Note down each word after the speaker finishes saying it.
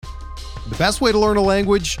The best way to learn a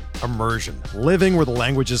language? Immersion. Living where the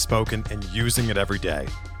language is spoken and using it every day.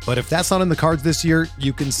 But if that's not in the cards this year,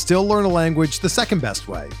 you can still learn a language the second best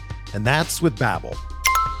way, and that's with Babbel.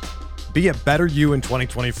 Be a better you in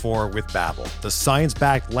 2024 with Babbel, the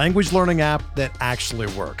science-backed language learning app that actually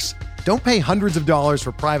works. Don't pay hundreds of dollars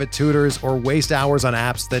for private tutors or waste hours on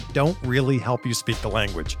apps that don't really help you speak the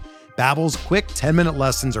language. Babbel's quick 10-minute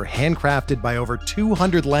lessons are handcrafted by over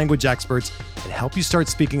 200 language experts and help you start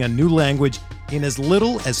speaking a new language in as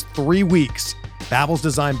little as 3 weeks. Babbel's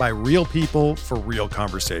designed by real people for real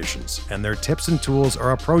conversations, and their tips and tools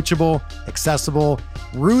are approachable, accessible,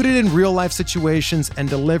 rooted in real-life situations, and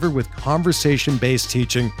delivered with conversation-based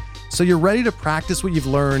teaching, so you're ready to practice what you've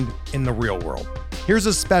learned in the real world. Here's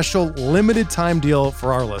a special limited-time deal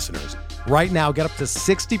for our listeners. Right now, get up to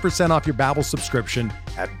 60% off your Babbel subscription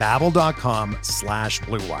at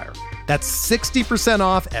babbel.com/Blue Wire. That's 60%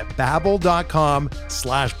 off at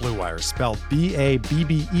babbel.com/Blue Wire, spelled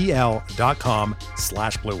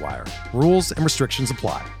BABBEL.com/Blue Wire. Rules and restrictions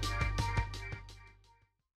apply.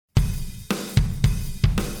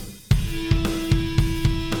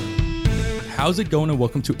 How's it going, and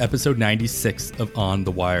welcome to episode 96 of On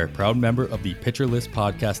the Wire, proud member of the Pitcher List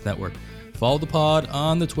Podcast Network. Follow the pod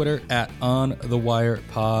on the Twitter at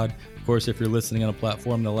OnTheWirePod. Of course, if you're listening on a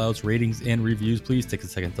platform that allows ratings and reviews, please take a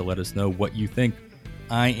second to let us know what you think.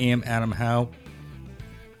 I am Adam Howe.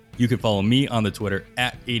 You can follow me on the Twitter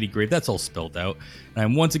at 80grade. That's all spelled out. And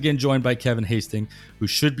I'm once again joined by Kevin Hastings, who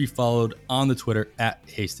should be followed on the Twitter at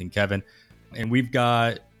HastingsKevin. And we've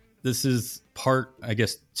got, this is part, I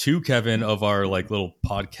guess, 2, Kevin, of our little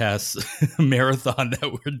podcast marathon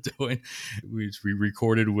that we're doing, which we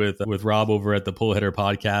recorded with Rob over at the Pull Hitter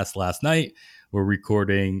Podcast last night. We're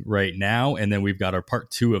recording right now, and then we've got our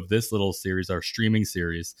part 2 of this little series, our streaming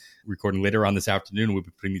series, recording later on this afternoon. We'll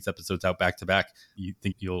be putting these episodes out back to back. You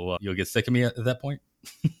think you'll get sick of me at that point?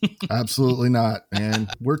 Absolutely not, man.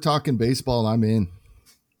 We're talking baseball, and I'm in.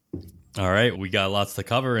 All right, we got lots to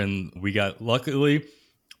cover, and we got, luckily,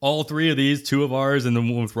 all 3 of these, 2 of ours, and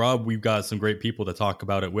then with Rob, we've got some great people to talk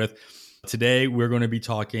about it with. Today, we're going to be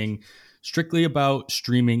talking strictly about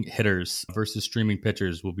streaming hitters versus streaming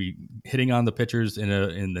pitchers. We'll be hitting on the pitchers in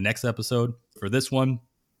the next episode. For this one,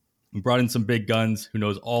 we brought in some big guns who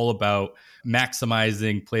knows all about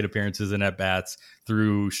maximizing plate appearances and at-bats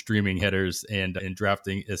through streaming hitters and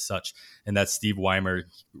drafting as such. And that's Steve Weimer,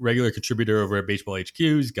 regular contributor over at Baseball HQ.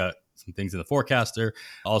 He's got some things in the Forecaster,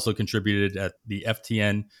 also contributed at the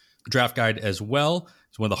FTN Draft Guide as well.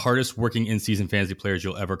 He's one of the hardest working in-season fantasy players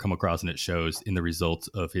you'll ever come across, and it shows in the results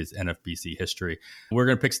of his NFBC history. We're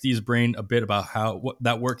going to pick Steve's brain a bit about what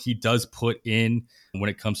that work he does put in when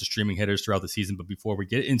it comes to streaming hitters throughout the season. But before we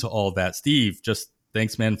get into all of that, Steve, just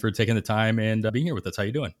thanks, man, for taking the time and being here with us. How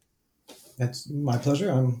you doing? That's my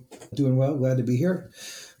pleasure. I'm doing well. Glad to be here.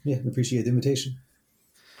 Yeah, appreciate the invitation.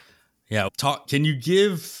 Yeah. Can you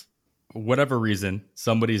give, whatever reason,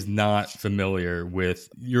 somebody's not familiar with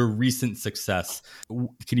your recent success,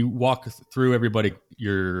 can you walk through everybody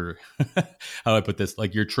your, how do I put this,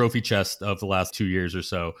 your trophy chest of the last 2 years or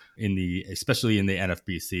so, especially in the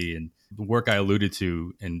NFBC, and the work I alluded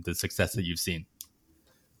to and the success that you've seen?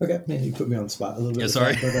 Okay, man, you put me on the spot a little bit. Yeah,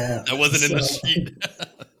 sorry, that wasn't in the sheet.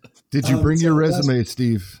 Did you bring your resume,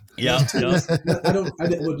 Steve? Yeah.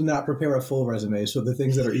 I would not prepare a full resume, so the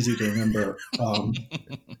things that are easy to remember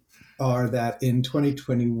are that in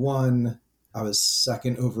 2021, I was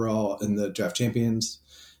second overall in the Draft Champions.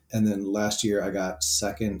 And then last year, I got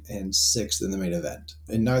second and 6th in the main event.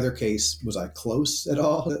 In neither case was I close at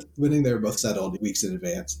all at winning. They were both settled weeks in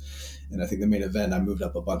advance. And I think the main event, I moved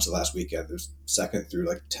up a bunch the last weekend. There's second through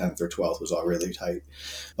 10th or 12th was all really tight.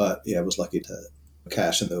 But yeah, I was lucky to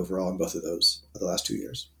cash in the overall in both of those the last 2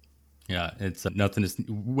 years. Yeah, it's nothing.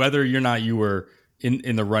 Whether you were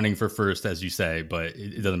in the running for first, as you say, but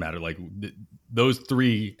it doesn't matter. Those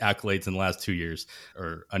 3 accolades in the last 2 years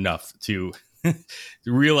are enough to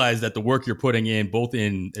realize that the work you're putting in, both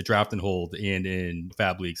in a draft and hold and in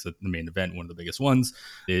Fab Leagues, the main event, one of the biggest ones,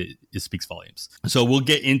 it speaks volumes. So we'll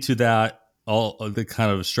get into that, all of the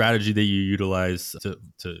kind of strategy that you utilize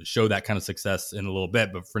to show that kind of success in a little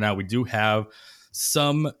bit. But for now, we do have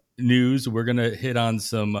some news. We're going to hit on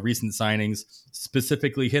some recent signings,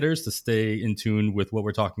 specifically hitters, to stay in tune with what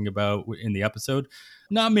we're talking about in the episode.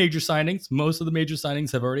 Not major signings. Most of the major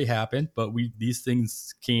signings have already happened, but these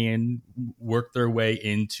things can work their way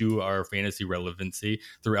into our fantasy relevancy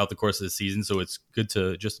throughout the course of the season. So it's good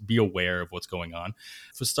to just be aware of what's going on.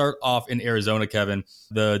 To start off in Arizona, Kevin,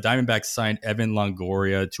 the Diamondbacks signed Evan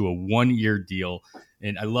Longoria to a 1-year deal.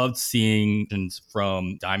 And I loved seeing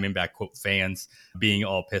from Diamondback quote fans being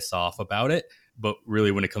all pissed off about it. But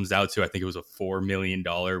really, when it comes down to, I think it was a $4 million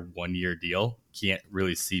 1-year deal. Can't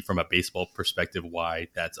really see from a baseball perspective why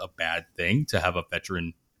that's a bad thing to have a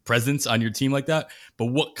veteran presence on your team like that. But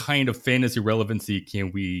what kind of fantasy relevancy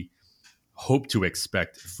can we hope to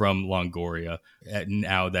expect from Longoria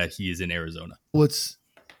now that he is in Arizona? What's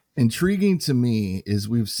intriguing to me is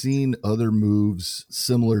we've seen other moves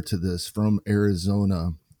similar to this from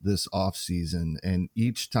Arizona this offseason. And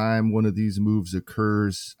each time one of these moves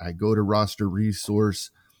occurs, I go to roster resource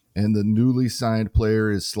and the newly signed player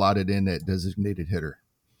is slotted in at designated hitter.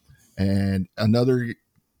 And another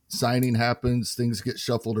signing happens, things get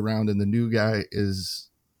shuffled around, and the new guy is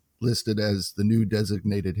listed as the new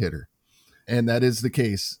designated hitter. And that is the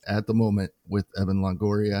case at the moment with Evan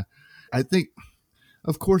Longoria. I think,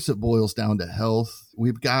 of course, it boils down to health.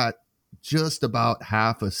 We've got just about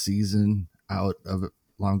half a season out of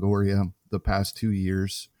Longoria the past 2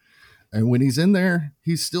 years. And when he's in there,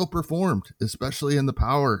 he's still performed, especially in the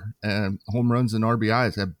power, and home runs and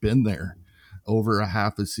RBIs have been there over a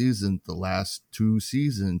half a season. The last 2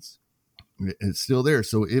 seasons, it's still there.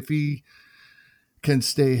 So if he can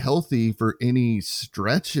stay healthy for any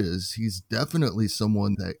stretches, he's definitely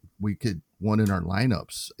someone that we could want in our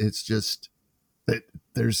lineups. It's just that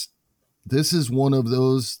this is one of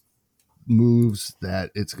those moves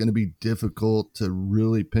that it's going to be difficult to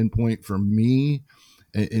really pinpoint for me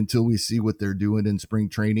until we see what they're doing in spring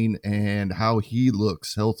training and how he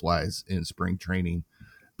looks health-wise in spring training.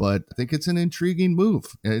 But I think it's an intriguing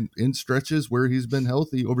move. And in stretches where he's been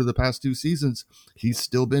healthy over the past 2 seasons, he's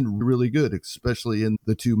still been really good, especially in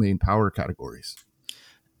the 2 main power categories.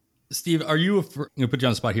 Steve, are you, I'm going to put you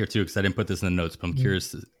on the spot here too, because I didn't put this in the notes, but I'm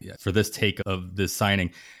curious for this take of this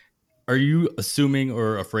signing. Are you assuming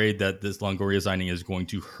or afraid that this Longoria signing is going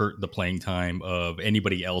to hurt the playing time of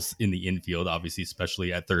anybody else in the infield, obviously,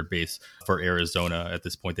 especially at third base for Arizona at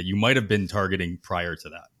this point, that you might have been targeting prior to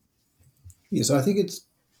that? Yeah, so I think it's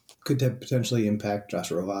could potentially impact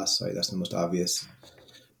Josh Rojas. Right? That's the most obvious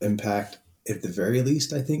impact. At the very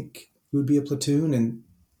least, I think it would be a platoon. And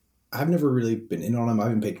I've never really been in on him. I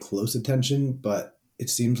haven't paid close attention, but it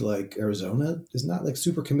seems like Arizona is not like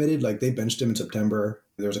super committed. Like they benched him in September.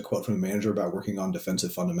 There was a quote from the manager about working on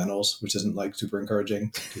defensive fundamentals, which isn't like super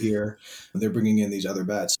encouraging to hear. They're bringing in these other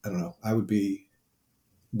bats. I don't know. I would be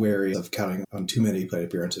wary of counting on too many plate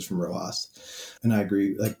appearances from Rojas. And I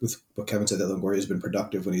agree, like with what Kevin said, that Longoria has been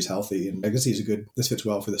productive when he's healthy. And I guess this fits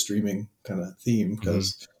well for the streaming kind of theme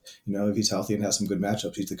because, if he's healthy and has some good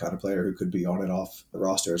matchups, he's the kind of player who could be on and off the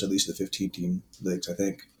rosters, at least the 15-team leagues, I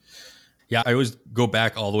think. Yeah, I always go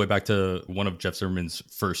back all the way back to one of Jeff Zimmerman's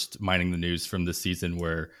first Mining the News from this season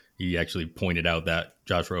where he actually pointed out that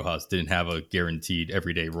Josh Rojas didn't have a guaranteed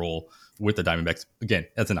everyday role with the Diamondbacks. Again,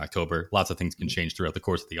 that's in October. Lots of things can change throughout the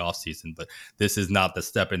course of the offseason, but this is not the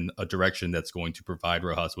step in a direction that's going to provide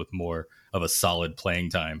Rojas with more of a solid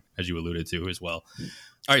playing time, as you alluded to as well.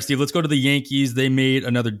 All right, Steve, let's go to the Yankees. They made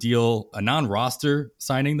another deal, a non-roster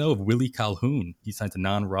signing, though, of Willie Calhoun. He signs a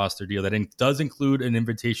non-roster deal that does include an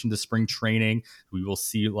invitation to spring training. We will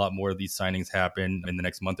see a lot more of these signings happen in the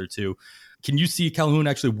next month or two. Can you see Calhoun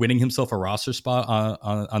actually winning himself a roster spot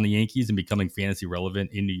on the Yankees and becoming fantasy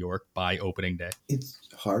relevant in New York by opening day? It's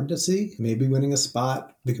hard to see. Maybe winning a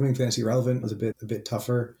spot, becoming fantasy relevant was a bit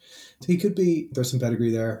tougher. He could be, there's some pedigree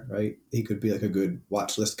there, right? He could be like a good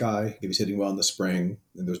watch list guy. If he's hitting well in the spring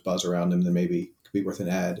and there's buzz around him, then maybe it could be worth an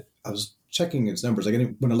ad. I was checking his numbers.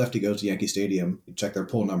 Like when a lefty goes to Yankee Stadium, you check their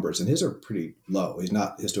pull numbers, and his are pretty low. He's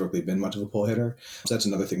not historically been much of a pull hitter. So that's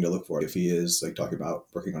another thing to look for. If he is like talking about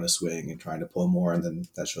working on his swing and trying to pull more, and then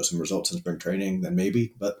that shows some results in spring training, then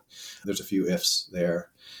maybe. But there's a few ifs there.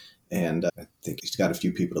 And I think he's got a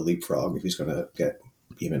few people to leapfrog if he's going to get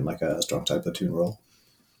even like a strong side platoon role.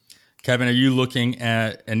 Kevin, are you looking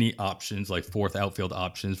at any options, like fourth outfield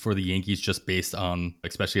options for the Yankees, just based on,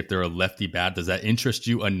 especially if they're a lefty bat? Does that interest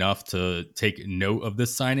you enough to take note of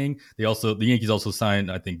this signing? The Yankees also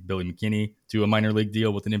signed, I think, Billy McKinney to a minor league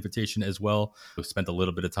deal with an invitation as well. Who spent a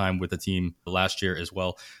little bit of time with the team last year as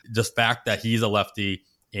well. Just fact that he's a lefty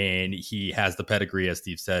and he has the pedigree, as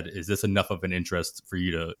Steve said, is this enough of an interest for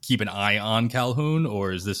you to keep an eye on Calhoun,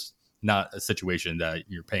 or is this not a situation that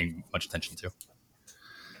you're paying much attention to?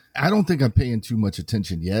 I don't think I'm paying too much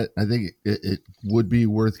attention yet. I think it would be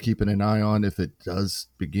worth keeping an eye on if it does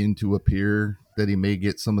begin to appear that he may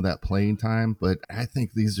get some of that playing time. But I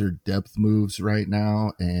think these are depth moves right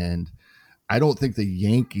now, and I don't think the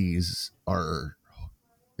Yankees are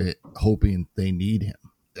hoping they need him.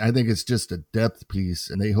 I think it's just a depth piece,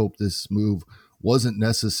 and they hope this move wasn't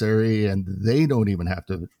necessary, and they don't even have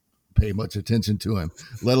to pay much attention to him,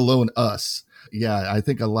 let alone us. Yeah, I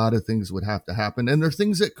think a lot of things would have to happen. And there are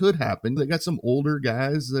things that could happen. They got some older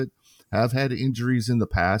guys that have had injuries in the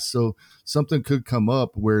past. So something could come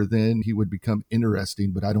up where then he would become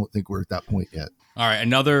interesting, but I don't think we're at that point yet. All right,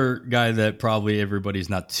 another guy that probably everybody's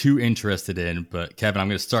not too interested in, but Kevin, I'm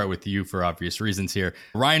going to start with you for obvious reasons here.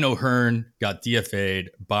 Ryan O'Hearn got DFA'd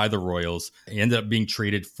by the Royals. He ended up being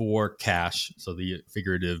traded for cash, so the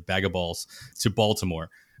figurative bag of balls, to Baltimore.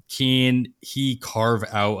 Can he carve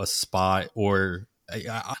out a spot? Or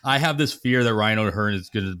I have this fear that Ryan O'Hearn is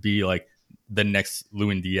going to be like the next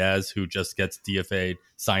Lewin Diaz, who just gets DFA'd,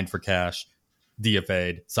 signed for cash,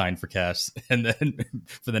 DFA'd, signed for cash, and then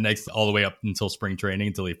for the next all the way up until spring training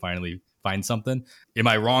until he finally finds something. Am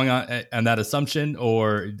I wrong on that assumption,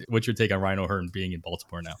 or what's your take on Ryan O'Hearn being in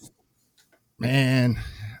Baltimore now? Man,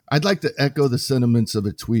 I'd like to echo the sentiments of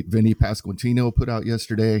a tweet Vinny Pasquantino put out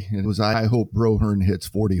yesterday. It was, I hope O'Hearn hits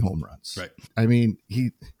 40 home runs. Right. I mean,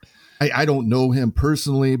 I don't know him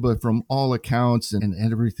personally, but from all accounts and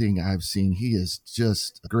everything I've seen, he is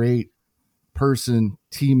just a great person,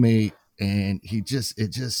 teammate. And it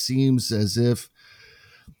just seems as if,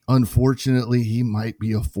 unfortunately, he might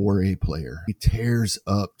be a 4A player. He tears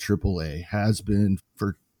up AAA, has been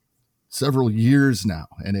for several years now,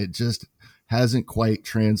 and it just hasn't quite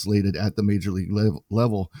translated at the major league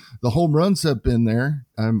level. The home runs have been there.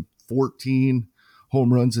 14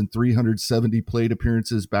 home runs and 370 plate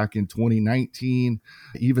appearances back in 2019,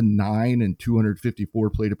 even 9 and 254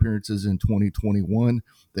 plate appearances in 2021.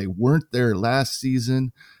 They weren't there last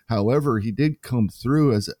season. However, he did come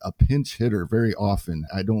through as a pinch hitter very often.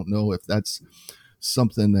 I don't know if that's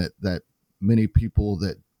something that many people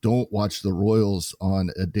that don't watch the Royals on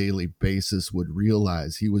a daily basis would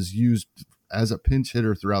realize. He was used as a pinch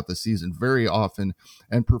hitter throughout the season very often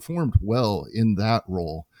and performed well in that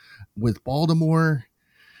role. With Baltimore,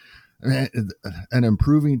 an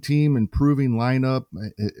improving team, improving lineup,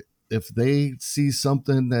 if they see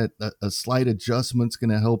something that a slight adjustment's going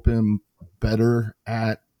to help him better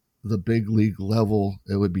at the big league level,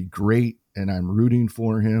 it would be great. And I'm rooting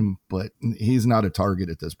for him, but he's not a target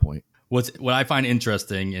at this point. What I find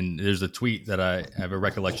interesting, and there's a tweet that I have a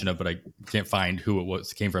recollection of, but I can't find who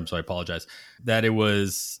it came from, so I apologize, that it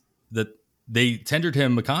was that they tendered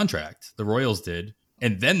him a contract, the Royals did,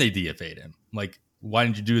 and then they DFA'd him. Like, why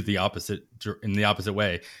didn't you do it in the opposite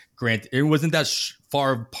way? Grant, it wasn't that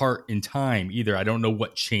far apart in time either. I don't know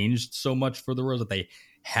what changed so much for the Royals that they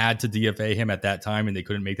had to DFA him at that time and they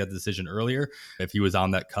couldn't make that decision earlier if he was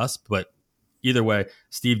on that cusp. But either way,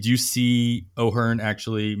 Steve, do you see O'Hearn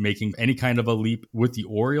actually making any kind of a leap with the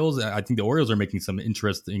Orioles? I think the Orioles are making some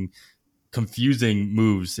interesting, confusing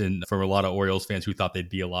moves for a lot of Orioles fans who thought they'd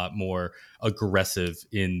be a lot more aggressive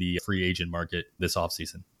in the free agent market this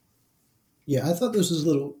offseason. Yeah, I thought this was a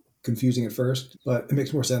little confusing at first, but it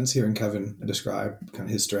makes more sense hearing Kevin describe kind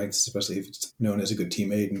of his strengths, especially if it's known as a good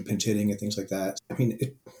teammate and pinch hitting and things like that. I mean,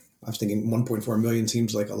 I was thinking 1.4 million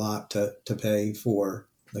seems like a lot to pay for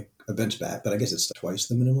like a bench bat, but I guess it's twice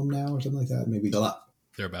the minimum now or something like that. Maybe a lot.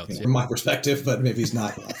 Thereabouts, from my perspective, but maybe it's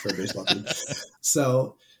not a lot for a baseball team.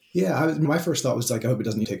 So, yeah, my first thought was like, I hope it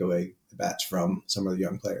doesn't take away the bats from some of the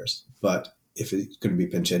young players. But if it's going to be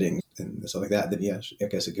pinch hitting and stuff like that, then yeah, I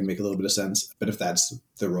guess it can make a little bit of sense. But if that's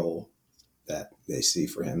the role that they see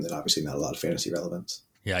for him, then obviously not a lot of fantasy relevance.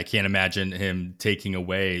 Yeah, I can't imagine him taking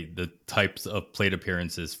away the types of plate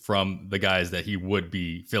appearances from the guys that he would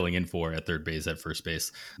be filling in for at third base, at first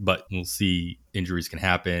base. But we'll see. Injuries can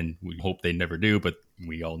happen. We hope they never do, but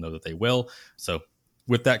we all know that they will. So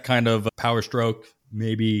with that kind of power stroke,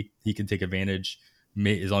 maybe he can take advantage,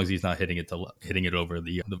 as long as he's not hitting it over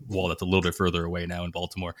the wall that's a little bit further away now in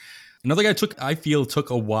Baltimore. Another guy I feel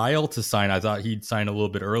took a while to sign. I thought he'd sign a little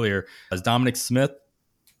bit earlier, as Dominic Smith,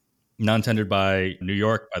 non-tendered by New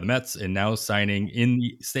York, by the Mets, and now staying in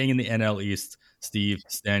the NL East. Steve,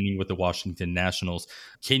 standing with the Washington Nationals.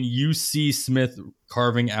 Can you see Smith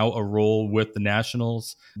carving out a role with the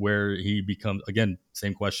Nationals where he becomes, again,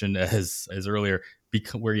 same question as earlier,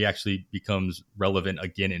 where he actually becomes relevant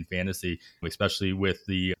again in fantasy, especially with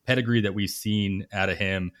the pedigree that we've seen out of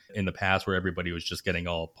him in the past where everybody was just getting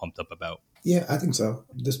all pumped up about? Yeah, I think so.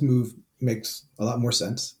 This move makes a lot more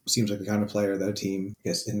sense. Seems like the kind of player that a team, I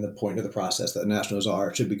guess, in the point of the process that the Nationals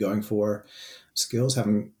should be going for. Skills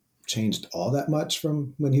haven't changed all that much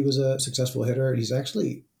from when he was a successful hitter. He's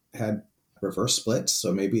actually had reverse splits,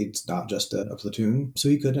 so maybe it's not just a platoon. So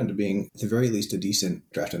he could end up being, at the very least, a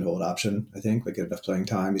decent draft and hold option, I think. Like, get enough playing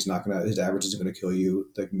time. His average isn't going to kill you,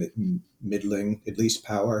 like middling, at least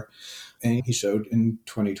power. And he showed in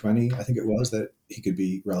 2020, I think it was, that he could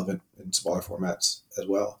be relevant in smaller formats as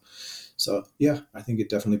well. So, yeah, I think it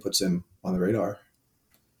definitely puts him on the radar.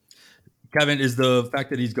 Kevin, is the fact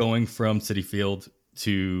that he's going from Citi Field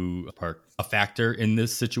to a park a factor in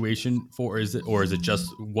this situation or is it just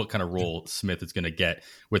what kind of role Smith is going to get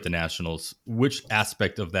with the Nationals? Which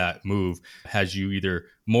aspect of that move has you either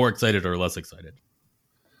more excited or less excited?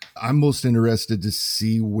 I'm most interested to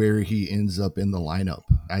see where he ends up in the lineup.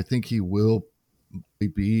 I think he will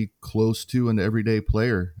be close to an everyday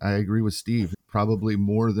player. I agree with Steve, probably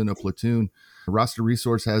more than a platoon. Roster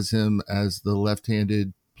Resource has him as the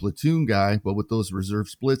left-handed platoon guy, but with those reserve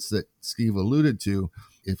splits that Steve alluded to,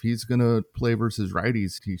 if he's going to play versus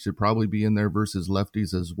righties, he should probably be in there versus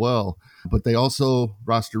lefties as well. But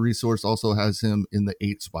Roster Resource also has him in the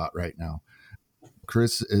 8 spot right now.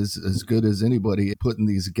 Chris is as good as anybody putting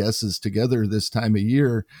these guesses together this time of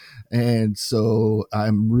year. And so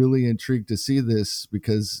I'm really intrigued to see this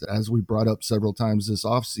because, as we brought up several times this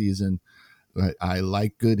offseason, I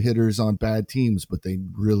like good hitters on bad teams, but they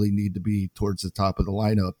really need to be towards the top of the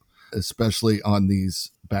lineup, especially on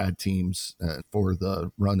these bad teams for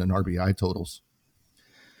the run and RBI totals.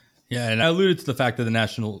 Yeah, and I alluded to the fact that the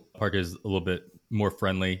National Park is a little bit more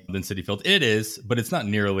friendly than Citi Field. It is, but it's not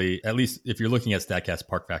nearly, at least if you're looking at StatCast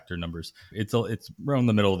Park Factor numbers, it's around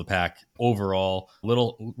the middle of the pack overall.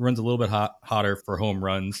 Runs a little bit hotter for home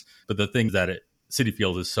runs, but the thing that Citi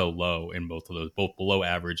Field is so low in both of those, both below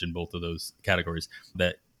average in both of those categories,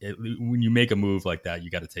 that when you make a move like that, you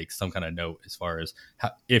got to take some kind of note as far as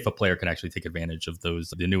if a player can actually take advantage of the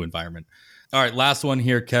new environment. All right, last one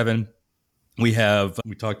here, Kevin. We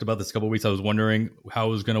talked about this a couple of weeks. I was wondering how it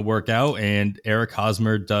was going to work out, and Eric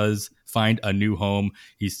Hosmer does find a new home.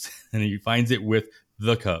 He finds it with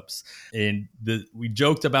the Cubs. And we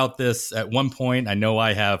joked about this at one point. I know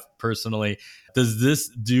I have personally. Does this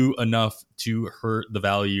do enough to hurt the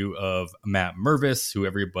value of Matt Mervis, who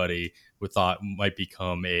everybody would thought might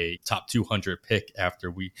become a top 200 pick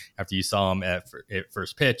after you saw him at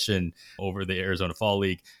first pitch and over the Arizona Fall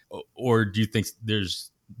League? Or do you think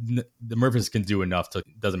the Mervis can do enough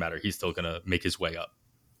doesn't matter, he's still going to make his way up?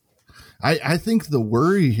 I think the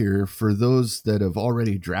worry here for those that have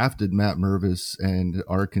already drafted Matt Mervis and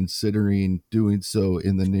are considering doing so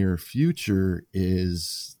in the near future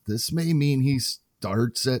is this may mean he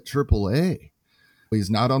starts at AAA.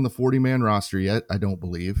 He's not on the 40-man roster yet, I don't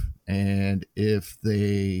believe. And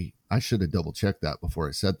I should have double checked that before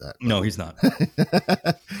I said that. No, he's not.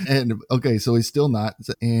 And okay, so he's still not.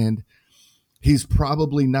 And he's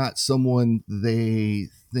probably not someone they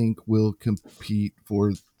think will compete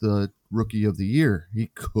for the Rookie of the Year. He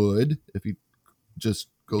could if he just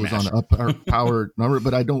goes on a power number,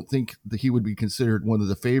 but I don't think that he would be considered one of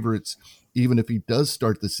the favorites, even if he does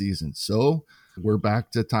start the season. So we're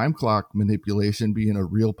back to time clock manipulation being a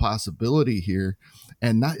real possibility here.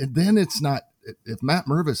 And then it's not, if Matt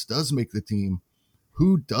Mervis does make the team,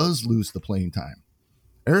 who does lose the playing time?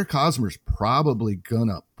 Eric Hosmer's probably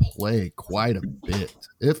gonna play quite a bit,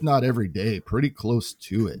 if not every day, pretty close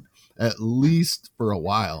to it, at least for a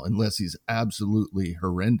while, unless he's absolutely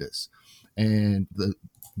horrendous. And the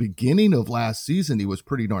beginning of last season, he was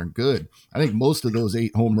pretty darn good. I think most of those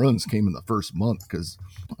 8 home runs came in the first month because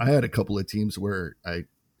I had a couple of teams where I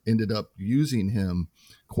ended up using him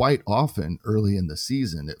quite often early in the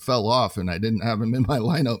season. It fell off and I didn't have him in my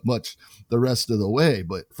lineup much the rest of the way,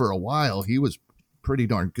 but for a while he was pretty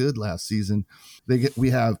darn good last season.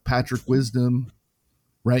 We have Patrick Wisdom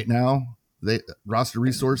right now. Roster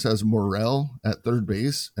Resource has Morel at third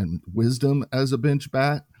base and Wisdom as a bench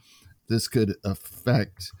bat. This could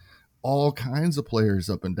affect all kinds of players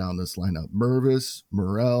up and down this lineup. Mervis,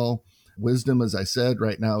 Morel, Wisdom, as I said,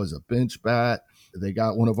 right now is a bench bat. They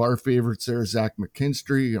got one of our favorites there, Zach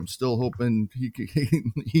McKinstry. I'm still hoping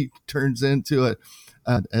he turns into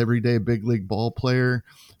an everyday big league ball player.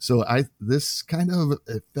 So this kind of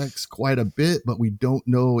affects quite a bit, but we don't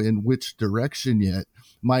know in which direction yet.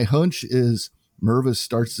 My hunch is Mervis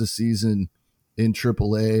starts the season in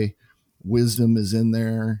AAA. Wisdom is in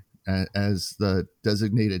there as the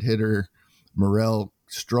designated hitter. Morel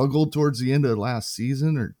struggled towards the end of last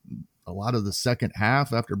season, or a lot of the second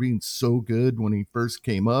half after being so good when he first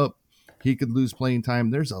came up. He could lose playing time.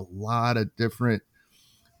 There's a lot of different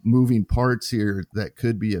moving parts here that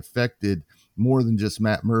could be affected more than just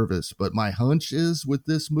Matt Mervis. But my hunch is with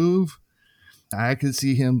this move, I could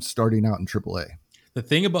see him starting out in AAA. The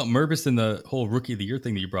thing about Mervis and the whole rookie of the year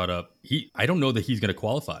thing that you brought up, I don't know that he's going to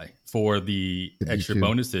qualify for the extra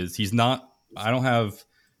bonuses. He's not, I don't have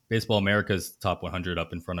Baseball America's top 100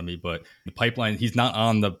 up in front of me, but the pipeline, he's not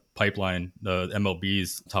on the pipeline, the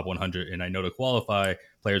MLB's top 100. And I know to qualify,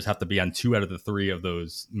 players have to be on 2 out of the 3 of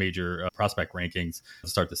those major prospect rankings to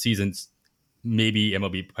start the seasons. Maybe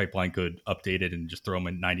MLB pipeline could update it and just throw him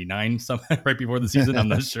in 99 right before the season. I'm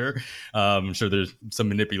not sure. I'm sure there's some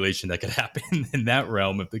manipulation that could happen in that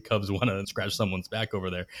realm if the Cubs want to scratch someone's back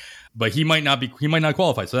over there. But he might not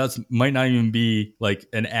qualify. So that might not even be like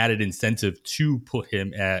an added incentive to put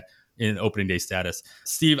him in opening day status.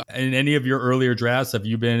 Steve, in any of your earlier drafts, have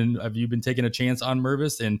you been taking a chance on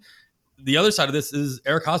Mervis? And the other side of this is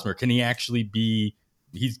Eric Hosmer. Can he actually be?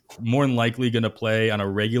 He's more than likely going to play on a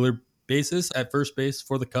regular basis at first base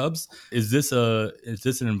for the Cubs. Is this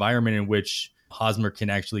an environment in which Hosmer can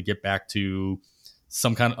actually get back to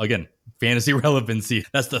some kind of, again, fantasy relevancy?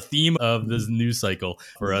 That's the theme of this news cycle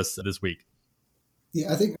for us this week.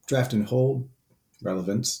 Yeah, I think draft and hold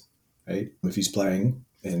relevance, right? If he's playing,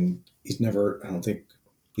 and he's never, I don't think,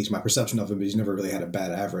 at least my perception of him, but he's never really had a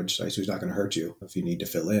bad average, right? So he's not going to hurt you if you need to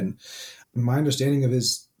fill in. My understanding of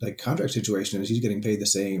his contract situation is he's getting paid the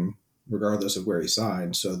same regardless of where he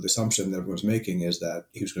signed. So the assumption that everyone's making is that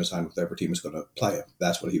he was going to sign with whatever team is going to play him.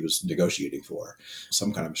 That's what he was negotiating for,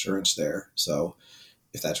 some kind of assurance there. So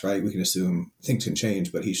if that's right, we can assume things can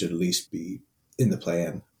change, but he should at least be in the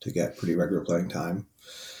plan to get pretty regular playing time.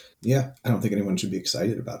 Yeah, I don't think anyone should be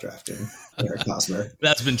excited about drafting Eric Hosmer.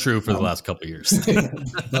 That's been true for the last couple of years.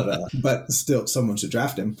 But still, someone should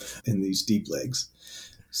draft him in these deep leagues.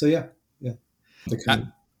 So yeah.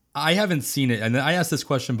 I haven't seen it. And I asked this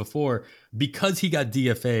question before because he got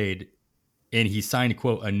DFA'd and he signed,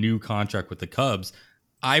 quote, a new contract with the Cubs.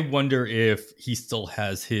 I wonder if he still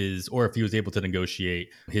has or if he was able to negotiate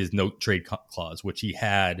his no trade clause, which he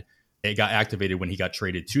had. It got activated when he got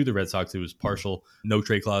traded to the Red Sox. It was partial no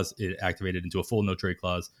trade clause. It activated into a full no trade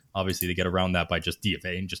clause. Obviously, they get around that by just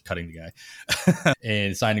DFAing, just cutting the guy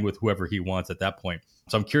and signing with whoever he wants at that point.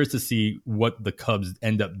 So I'm curious to see what the Cubs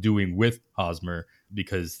end up doing with Hosmer,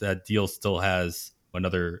 because that deal still has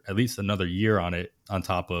at least another year on it on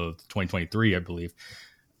top of 2023, I believe.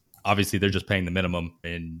 Obviously, they're just paying the minimum,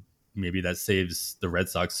 and maybe that saves the Red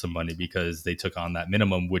Sox some money because they took on that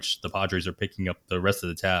minimum, which the Padres are picking up the rest of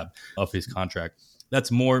the tab of his contract. That's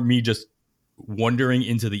more me just wondering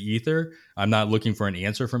into the ether. I'm not looking for an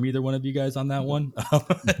answer from either one of you guys on that one.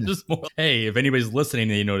 Just more, hey, if anybody's listening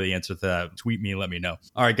and they know the answer to that, tweet me and let me know.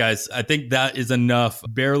 All right, guys, I think that is enough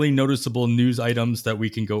barely noticeable news items that we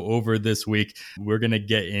can go over this week. We're going to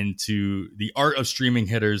get into the art of streaming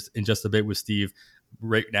hitters in just a bit with Steve.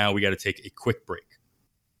 Right now, we got to take a quick break.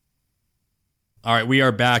 All right, we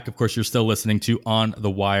are back. Of course, you're still listening to On the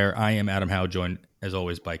Wire. I am Adam Howe, joined as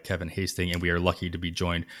always by Kevin Hastings, and we are lucky to be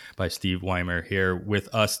joined by Steve Weimer here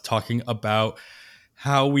with us, talking about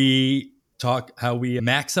how we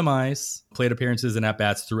maximize plate appearances and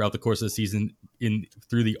at-bats throughout the course of the season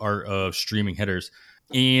through the art of streaming hitters.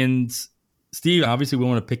 And Steve, obviously we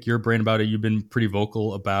want to pick your brain about it. You've been pretty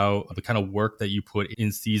vocal about the kind of work that you put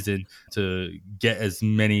in season to get as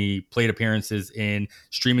many plate appearances in,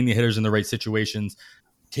 streaming the hitters in the right situations.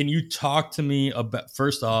 Can you talk to me about,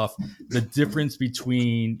 first off, the difference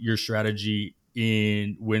between your strategy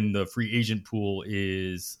when the free agent pool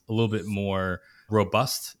is a little bit more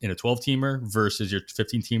robust in a 12-teamer versus your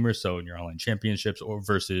 15-teamer, so in your online championships, or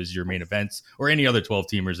versus your main events, or any other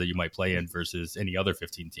 12-teamers that you might play in versus any other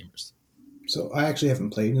 15-teamers? So I actually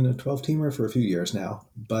haven't played in a 12-teamer for a few years now.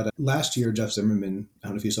 But last year, Jeff Zimmerman, I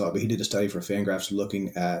don't know if you saw it, but he did a study for Fangraphs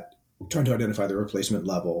looking at trying to identify the replacement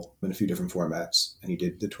level in a few different formats. And he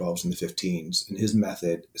did the 12s and the 15s. And his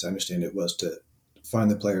method, as I understand it, was to find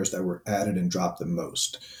the players that were added and dropped the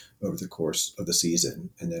most over the course of the season,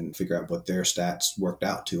 and then figure out what their stats worked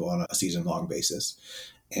out to on a season-long basis.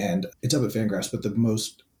 And it's up at Fangraphs, but the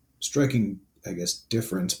most striking, I guess,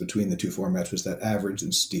 difference between the two formats was that average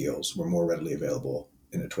and steals were more readily available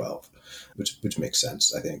in a 12, which makes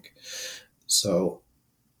sense, I think. So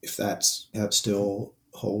if that still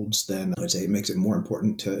holds, then I'd say it makes it more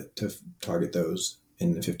important to target those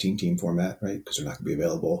in the 15-team format, right? Because they're not going to be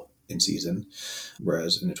available in season.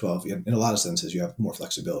 Whereas in a 12, in a lot of senses, you have more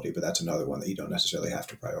flexibility, but that's another one that you don't necessarily have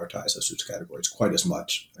to prioritize those suits categories quite as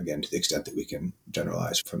much, again, to the extent that we can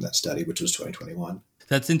generalize from that study, which was 2021.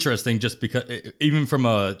 That's interesting, just because even from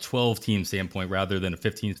a 12-team standpoint rather than a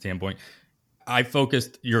 15 standpoint, I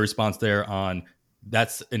focused your response there on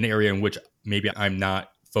that's an area in which maybe I'm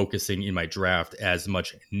not focusing in my draft as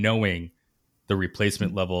much, knowing the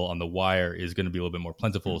replacement level on the wire is going to be a little bit more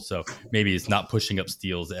plentiful. So maybe it's not pushing up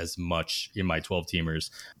steals as much in my 12 teamers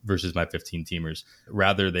versus my 15 teamers,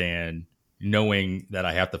 rather than knowing that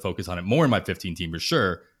I have to focus on it more in my 15 teamers.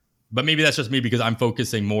 Sure. But maybe that's just me because I'm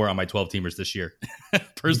focusing more on my 12 teamers this year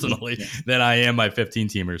personally than I am my 15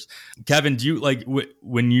 teamers. Kevin, do you like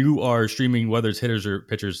when you are streaming, whether it's hitters or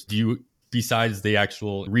pitchers, do you, besides the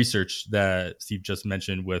actual research that Steve just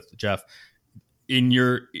mentioned with Jeff,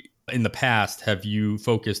 in the past, have you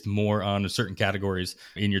focused more on certain categories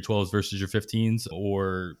in your 12s versus your 15s,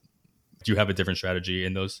 or do you have a different strategy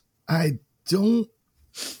in those? I don't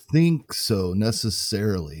think so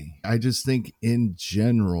necessarily. I just think in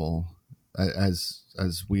general, as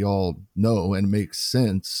we all know and makes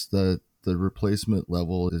sense, that the replacement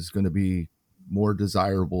level is going to be more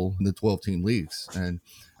desirable in the 12-team leagues. And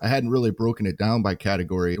I hadn't really broken it down by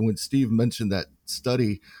category. And when Steve mentioned that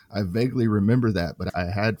study, I vaguely remember that, but I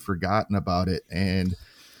had forgotten about it. And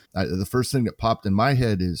the first thing that popped in my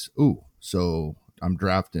head is, so I'm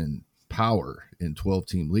drafting power in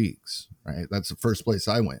 12-team leagues, right? That's the first place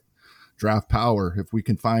I went. Draft power. If we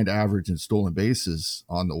can find average and stolen bases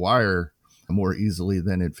on the wire more easily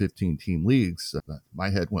than in 15-team leagues, my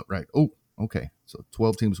head went right. Okay. So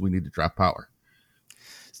 12 teams, we need to draft power.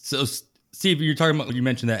 So Steve, you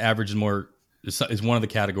mentioned that average is one of the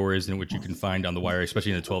categories in which you can find on the wire,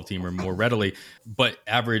 especially in a 12-teamer more readily. But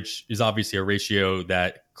average is obviously a ratio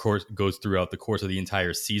that goes throughout the course of the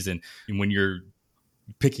entire season. And when you're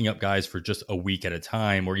picking up guys for just a week at a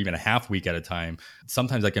time, or even a half week at a time,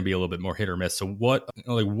 sometimes that can be a little bit more hit or miss. So what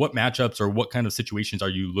matchups or what kind of situations are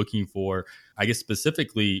you looking for, I guess,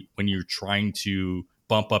 specifically when you're trying to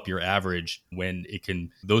bump up your average, when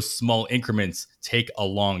those small increments take a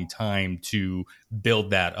long time to build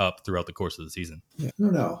that up throughout the course of the season? Yeah,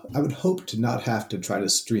 no. I would hope to not have to try to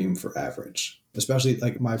stream for average, especially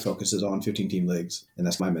like my focus is on 15-team leagues, and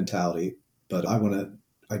that's my mentality. But I want to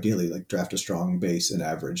ideally like draft a strong base and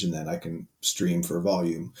average, and then I can stream for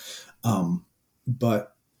volume.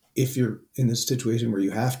 But if you're in this situation where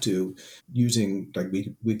you have to, using like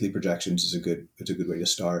weekly projections is a good way to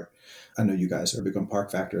start. I know you guys are big on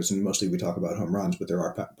park factors, and mostly we talk about home runs, but there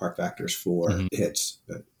are park factors for hits,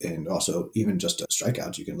 and also even just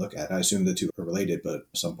strikeouts you can look at. I assume the two are related, but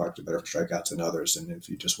some parks are better for strikeouts than others. And if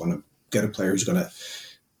you just want to get a player who's going to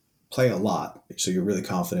play a lot, so you're really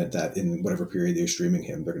confident that in whatever period they're streaming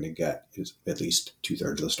him, they're going to get at least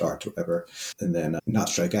 2/3 of the starts, whatever, and then not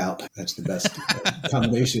strike out. That's the best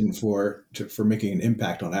combination for making an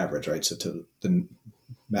impact on average, right? So to the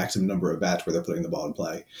maximum number of bats where they're putting the ball in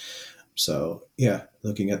play. So yeah,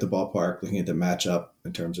 looking at the ballpark, looking at the matchup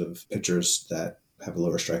in terms of pitchers that have a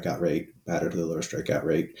lower strikeout rate, batter to the lower strikeout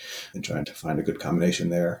rate, and trying to find a good combination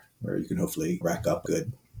there where you can hopefully rack up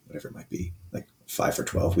good, whatever it might be, like 5 for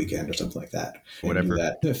 12 weekend or something like that. Whatever. And do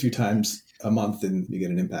that a few times a month and you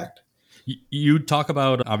get an impact. You talk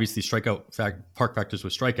about obviously park factors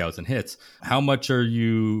with strikeouts and hits. How much are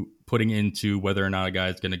you putting into whether or not a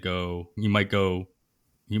guy's going to go? You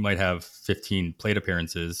might have 15 plate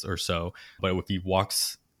appearances or so, but if he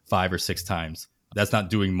walks 5 or 6 times, that's not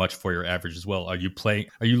doing much for your average as well. Are you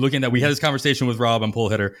looking at, we had this conversation with Rob on Pull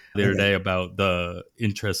Hitter the other day about the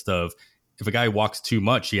interest of, if a guy walks too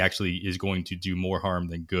much, he actually is going to do more harm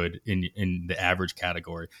than good in the average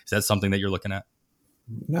category. Is that something that you're looking at?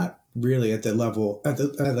 Not really at the level, at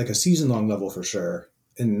like a season-long level for sure.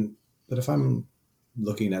 But if I'm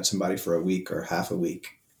looking at somebody for a week or half a week,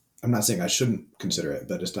 I'm not saying I shouldn't consider it,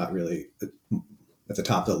 but it's not really at the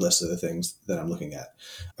top of the list of the things that I'm looking at.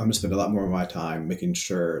 I'm going to spend a lot more of my time making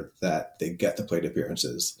sure that they get the plate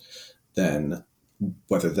appearances than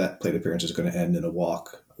whether that plate appearance is going to end in a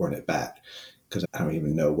walk or an at bat, because I don't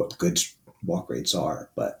even know what good walk rates are.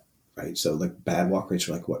 But right, so like bad walk rates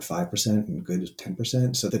are like 5%, and good is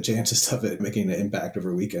 10%. So the chances of it making an impact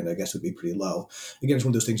over a weekend, I guess, would be pretty low. Again, it's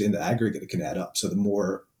one of those things in the aggregate it can add up. So the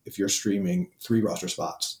more, if you're streaming 3 roster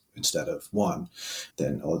spots instead of 1,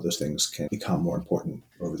 then all of those things can become more important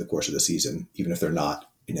over the course of the season, even if they're not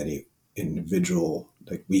in any individual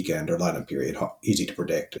like weekend or lineup period easy to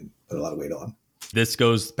predict and put a lot of weight on. This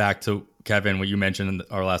goes back to, Kevin, what you mentioned in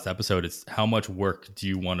our last episode. It's how much work do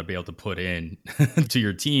you want to be able to put in to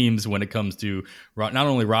your teams when it comes to not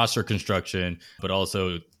only roster construction, but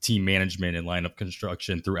also team management and lineup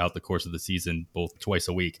construction throughout the course of the season, both twice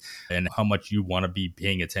a week, and how much you want to be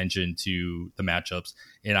paying attention to the matchups.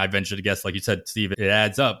 And I venture to guess, like you said, Steve, it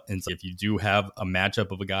adds up. And so if you do have a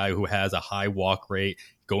matchup of a guy who has a high walk rate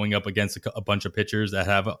going up against a bunch of pitchers that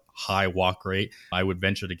have a high walk rate, I would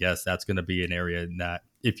venture to guess that's going to be an area that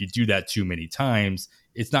if you do that too many times,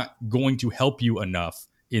 it's not going to help you enough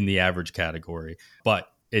in the average category. But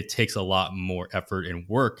it takes a lot more effort and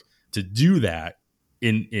work to do that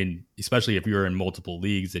in especially if you're in multiple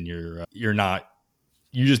leagues and you're not,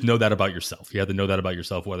 you just know that about yourself. You have to know that about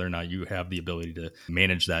yourself, whether or not you have the ability to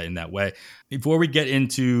manage that in that way. Before we get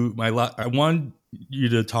into I want you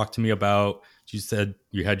to talk to me about, you said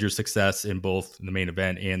you had your success in both the main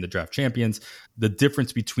event and the draft champions, the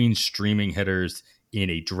difference between streaming hitters in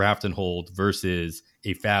a draft and hold versus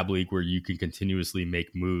a fab league where you can continuously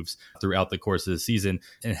make moves throughout the course of the season.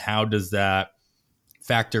 And how does that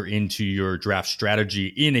factor into your draft strategy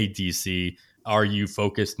in a DC? Are you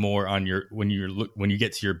focused more on when you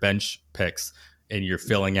get to your bench picks and you're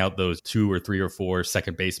filling out those 2 or 3 or 4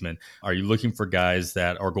 second basemen? Are you looking for guys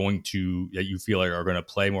that you feel like are going to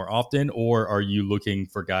play more often, or are you looking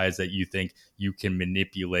for guys that you think you can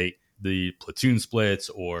manipulate the platoon splits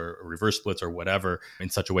or reverse splits or whatever in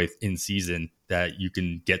such a way in season that you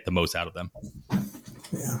can get the most out of them?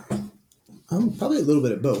 Yeah. Probably a little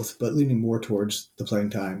bit of both, but leaning more towards the playing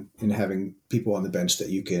time and having people on the bench that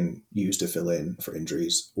you can use to fill in for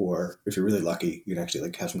injuries. Or if you're really lucky, you can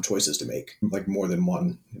actually have some choices to make, like more than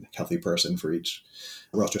one healthy person for each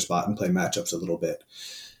roster spot, and play matchups a little bit.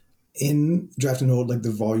 In draft and hold,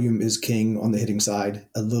 the volume is king on the hitting side,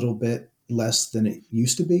 a little bit less than it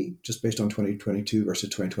used to be, just based on 2022 versus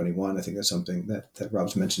 2021. I think that's something that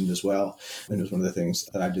Rob's mentioned as well. And it was one of the things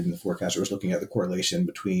that I did in the forecaster, was looking at the correlation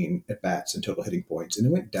between at-bats and total hitting points. And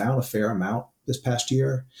it went down a fair amount this past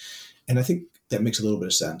year. And I think that makes a little bit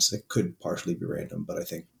of sense. It could partially be random, but I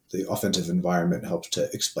think the offensive environment helps to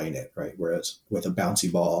explain it, right? Whereas with a bouncy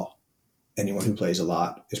ball, anyone who plays a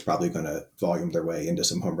lot is probably going to volume their way into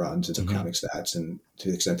some home runs and some counting stats. And to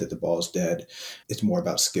the extent that the ball is dead, it's more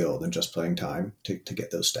about skill than just playing time to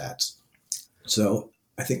get those stats. So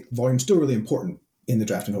I think volume is still really important in the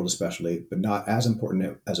draft and hold especially, but not as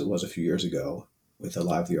important as it was a few years ago with a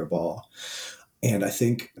live viewer ball. And I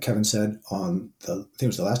think Kevin said on I think it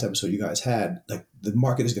was the last episode you guys had, the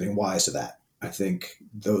market is getting wise to that. I think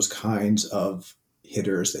those kinds of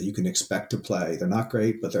hitters that you can expect to play, they're not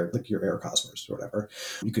great, but they're like your Eric Hosmers or whatever.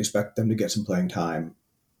 You can expect them to get some playing time.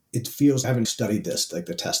 It feels, I haven't studied this, like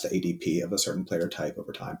the test, the ADP of a certain player type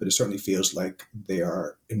over time, but it certainly feels like they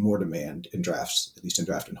are in more demand in drafts, at least in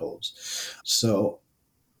draft and holds. So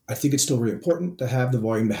I think it's still really important to have the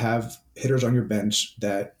volume, to have hitters on your bench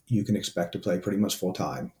that you can expect to play pretty much full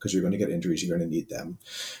time, because you're going to get injuries, you're going to need them.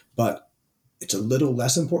 But it's a little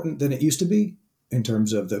less important than it used to be in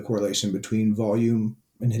terms of the correlation between volume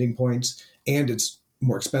and hitting points. And it's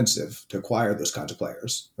more expensive to acquire those kinds of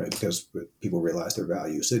players, right? Because people realize their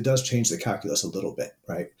value. So it does change the calculus a little bit,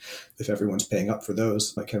 right? If everyone's paying up for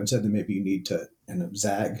those, like Kevin said, then maybe you need to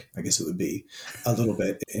zag, I guess it would be, a little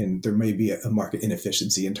bit. And there may be a market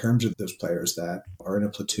inefficiency in terms of those players that are in a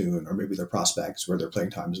platoon, or maybe they're prospects where their playing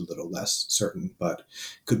time is a little less certain, but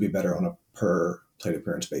could be better on a per plate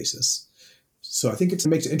appearance basis. So I think it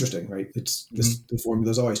makes it interesting, right? It's the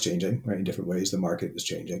formula is always changing, right? In different ways, the market is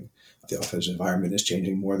changing. The offensive environment is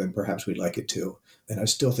changing more than perhaps we'd like it to. And I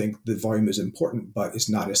still think the volume is important, but it's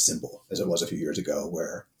not as simple as it was a few years ago,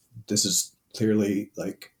 where this is clearly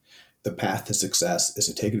like the path to success is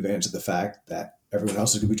to take advantage of the fact that everyone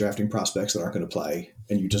else is going to be drafting prospects that aren't going to play,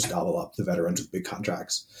 and you just gobble up the veterans with big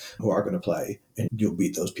contracts who are going to play, and you'll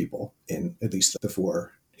beat those people in at least the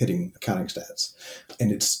 4 hitting counting stats.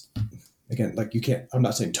 And it's, again, like I'm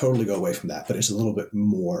not saying totally go away from that, but it's a little bit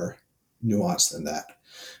more nuanced than that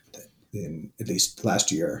in at least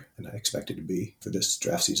last year, and I expect it to be for this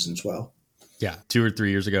draft season as well. Yeah. 2 or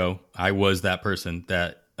 3 years ago, I was that person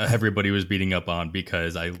that everybody was beating up on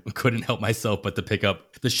because I couldn't help myself but to pick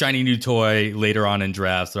up the shiny new toy later on in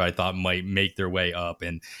drafts that I thought might make their way up.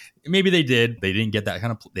 And maybe they did. They didn't get they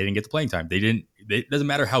didn't get the playing time. It doesn't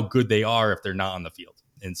matter how good they are if they're not on the field.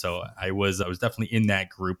 And so I was definitely in that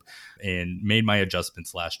group and made my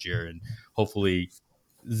adjustments last year, and hopefully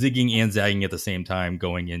zigging and zagging at the same time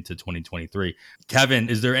going into 2023. Kevin,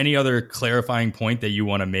 is there any other clarifying point that you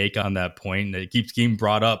want to make on that point that keeps getting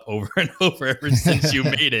brought up over and over ever since you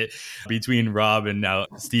made it between Rob and now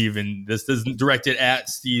Steve? And this isn't directed at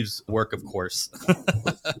Steve's work, of course.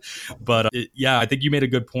 But I think you made a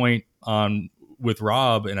good point with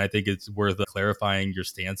Rob, and I think it's worth clarifying your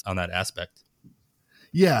stance on that aspect.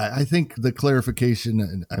 Yeah, I think the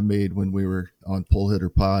clarification I made when we were on Pull Hitter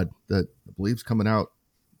Pod that I believe is coming out,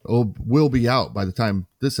 will be out by the time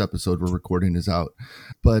this episode we're recording is out.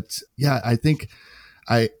 But yeah, I think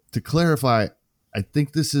to clarify, I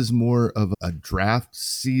think this is more of a draft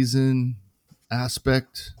season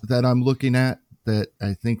aspect that I'm looking at, that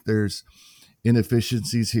I think there's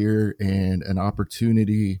inefficiencies here and an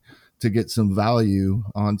opportunity to get some value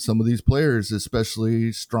on some of these players,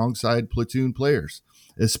 especially strong side platoon players,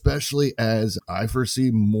 especially as I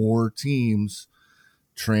foresee more teams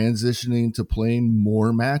transitioning to playing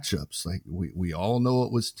more matchups. Like we all know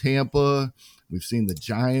it was Tampa. We've seen the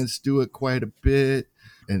Giants do it quite a bit.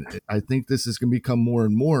 And I think this is going to become more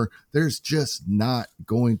and more. There's just not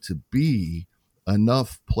going to be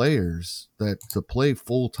enough players that to play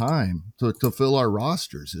full time to fill our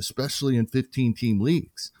rosters, especially in 15-team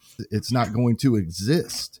leagues. It's not going to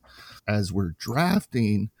exist. As we're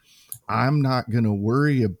drafting, I'm not going to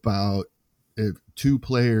worry about if two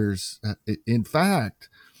players, in fact,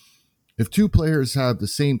 if two players have the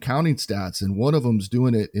same counting stats and one of them's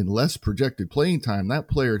doing it in less projected playing time, that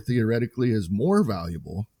player theoretically is more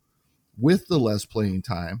valuable with the less playing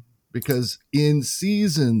time, because in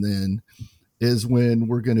season then is when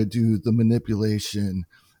we're going to do the manipulation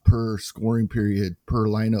per scoring period, per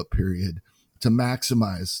lineup period to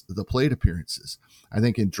maximize the plate appearances. I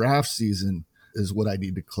think in draft season is what I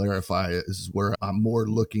need to clarify, is where I'm more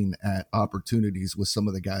looking at opportunities with some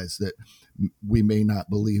of the guys that we may not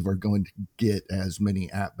believe are going to get as many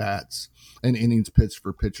at-bats and innings pitched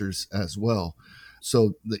for pitchers as well.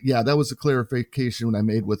 So, that was a clarification I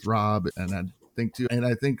made with Rob, and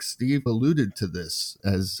I think Steve alluded to this,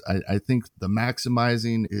 as I think the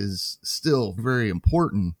maximizing is still very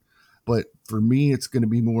important, but for me, it's going to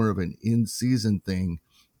be more of an in-season thing.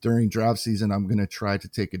 During draft season, I'm going to try to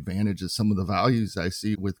take advantage of some of the values I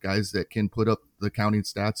see with guys that can put up the counting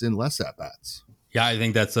stats in less at-bats. Yeah, I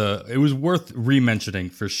think it was worth re-mentioning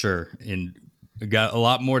for sure. And we got a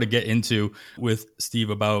lot more to get into with Steve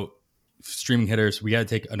about streaming hitters. We got to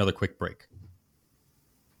take another quick break.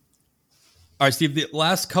 All right, Steve, the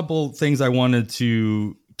last couple things I wanted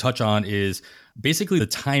to touch on is basically the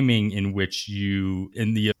timing in which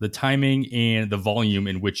the timing and the volume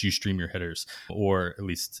in which you stream your hitters, or at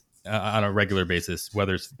least on a regular basis,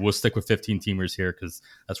 we'll stick with 15 teamers here because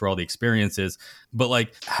that's where all the experience is. But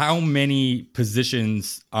like, how many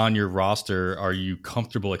positions on your roster are you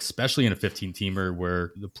comfortable, especially in a 15 teamer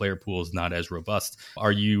where the player pool is not as robust?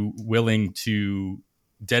 Are you willing to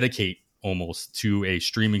dedicate almost to a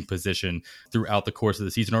streaming position throughout the course of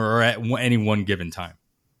the season, or at any one given time?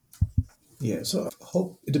 Yeah, so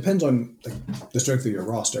it depends on the strength of your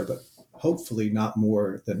roster, but hopefully not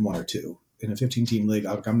more than one or two. In a 15-team league,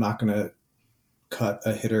 I'm not going to cut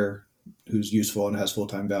a hitter who's useful and has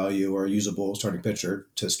full-time value or a usable starting pitcher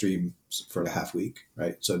to stream for a half week,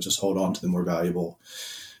 right? So just hold on to the more valuable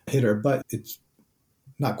hitter. But it's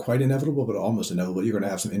not quite inevitable, but almost inevitable. You're going to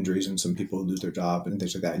have some injuries and some people lose their job and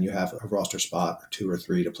things like that, and you have a roster spot or two or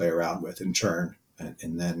three to play around with and churn.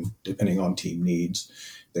 And then depending on team needs,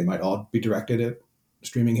 they might all be directed at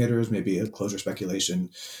streaming hitters, maybe a closer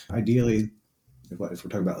speculation. Ideally, if we're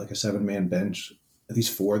talking about like a 7-man bench, at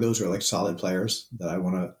least 4 of those are like solid players that I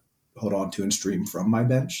want to hold on to and stream from my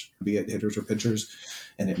bench, be it hitters or pitchers.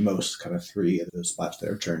 And at most kind of 3 of those spots that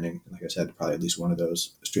are churning. Like I said, probably at least one of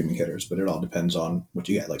those streaming hitters, but it all depends on what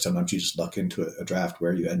you get. Like sometimes you just luck into a draft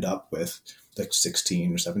where you end up with like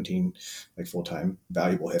 16 or 17 like full-time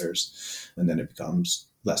valuable hitters, and then it becomes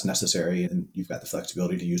less necessary and you've got the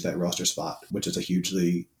flexibility to use that roster spot, which is a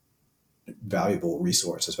hugely valuable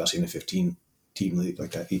resource, especially in a 15-team league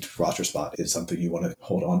like that. Each roster spot is something you want to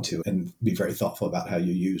hold on to and be very thoughtful about how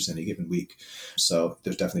you use any given week. So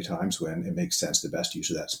there's definitely times when it makes sense. The best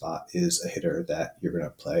use of that spot is a hitter that you're going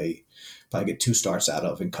to probably get 2 starts out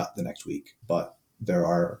of and cut the next week. But there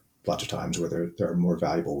are lots of times where there are more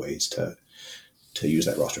valuable ways to use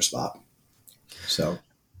that roster spot. So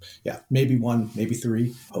yeah, maybe 1, maybe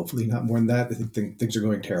 3, hopefully not more than that. I think things are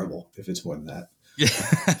going terrible if it's more than that. Yeah,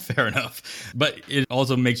 fair enough. But it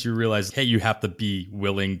also makes you realize, hey, you have to be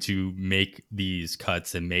willing to make these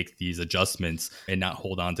cuts and make these adjustments and not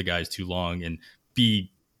hold on to guys too long, and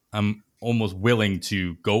I'm almost willing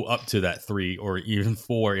to go up to that 3 or even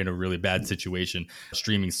 4 in a really bad situation,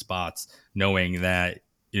 streaming spots, knowing that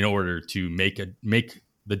in order to make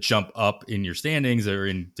the jump up in your standings or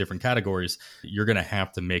in different categories, you're going to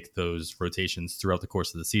have to make those rotations throughout the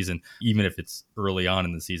course of the season, even if it's early on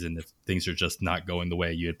in the season, if things are just not going the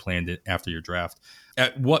way you had planned it after your draft.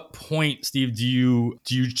 At what point, Steve, do you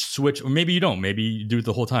switch, or maybe you don't, maybe you do it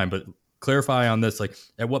the whole time, but clarify on this, like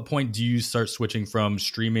at what point do you start switching from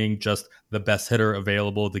streaming just the best hitter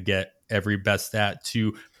available to get every best stat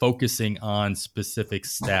to focusing on specific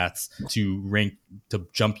stats to rank, to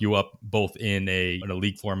jump you up both in a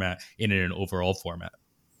league format and in an overall format?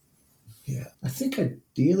 Yeah, I think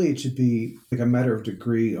ideally it should be like a matter of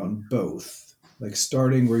degree on both, like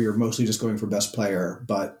starting where you're mostly just going for best player,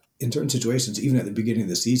 but in certain situations, even at the beginning of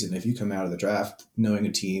the season, if you come out of the draft knowing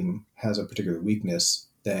a team has a particular weakness,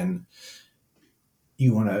 then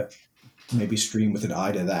you want to maybe stream with an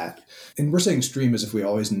eye to that. And we're saying stream as if we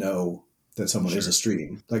always know that someone is a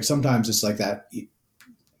stream. Like sometimes it's like that.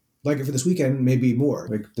 Like for this weekend, maybe more.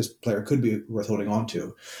 Like this player could be worth holding on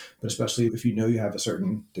to, but especially if you know you have a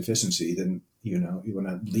certain deficiency, then you want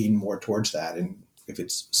to lean more towards that. And if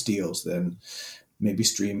it's steals, then maybe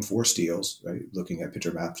stream for steals, right? Looking at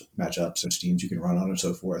pitcher matchups and teams you can run on and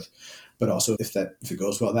so forth. But also if it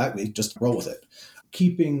goes well that week, just roll with it.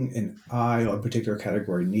 Keeping an eye on particular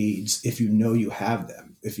category needs, if you know you have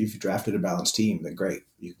them. If you've drafted a balanced team, then great.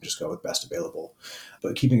 You can just go with best available.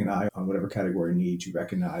 But keeping an eye on whatever category needs you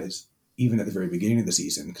recognize, even at the very beginning of the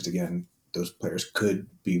season, because again, those players could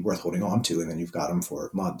be worth holding on to, and then you've got them for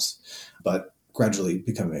months. But gradually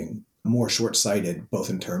becoming more short-sighted, both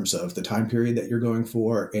in terms of the time period that you're going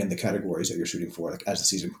for and the categories that you're shooting for, like as the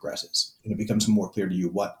season progresses. And it becomes more clear to you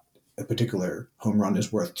what a particular home run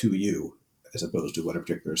is worth to you, as opposed to what a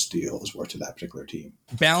particular steal is worth to that particular team.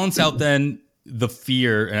 Balance out then the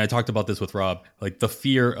fear, and I talked about this with Rob, like the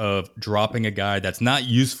fear of dropping a guy that's not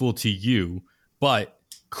useful to you, but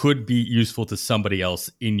could be useful to somebody else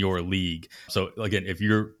in your league. So again, if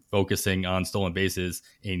you're focusing on stolen bases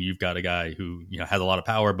and you've got a guy who has a lot of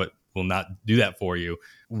power but will not do that for you,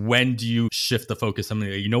 when do you shift the focus?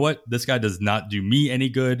 Somebody, you know what, this guy does not do me any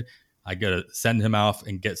good. I got to send him off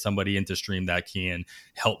and get somebody into stream that can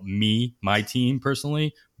help me, my team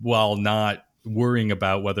personally, while not worrying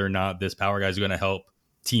about whether or not this power guy is going to help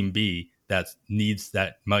team B that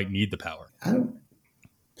might need the power. I don't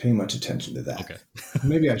pay much attention to that. Okay.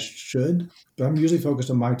 Maybe I should, but I'm usually focused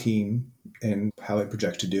on my team and how it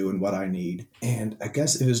projects to do and what I need. And I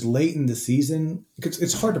guess if it's late in the season, because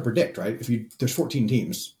it's hard to predict, right? There's 14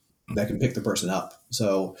 teams that can pick the person up.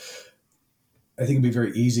 So I think it'd be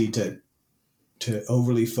very easy to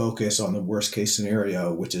overly focus on the worst case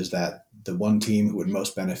scenario, which is that the one team who would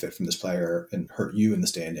most benefit from this player and hurt you in the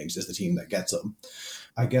standings is the team that gets them.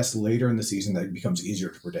 I guess later in the season, that becomes easier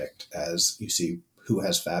to predict as you see who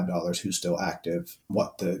has fab dollars, who's still active,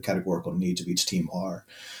 what the categorical needs of each team are.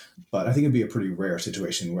 But I think it'd be a pretty rare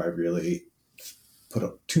situation where I really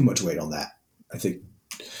put too much weight on that. I think,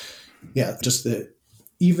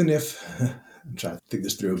 even if, I'm trying to think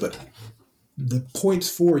this through, but the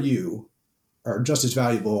points for you are just as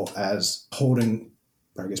valuable as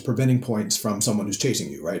preventing points from someone who's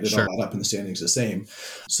chasing you, right? It all add up in the standings the same.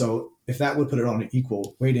 So if that would put it on an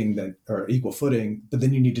equal weighting or equal footing, but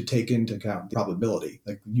then you need to take into account the probability.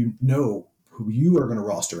 Like you know who you are going to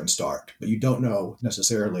roster and start, but you don't know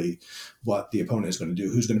necessarily what the opponent is going to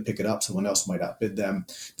do, who's going to pick it up. Someone else might outbid them.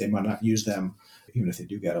 They might not use them, even if they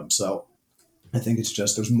do get them. So I think it's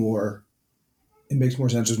just it makes more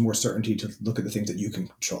sense. There's more certainty to look at the things that you can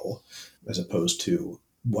control as opposed to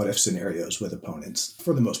what if scenarios with opponents.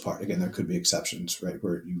 For the most part, again, there could be exceptions, right,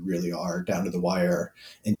 where you really are down to the wire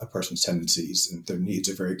in a person's tendencies and their needs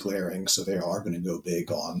are very glaring. So they are going to go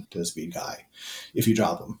big on the speed guy if you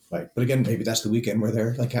drop them, right? But again, maybe that's the weekend where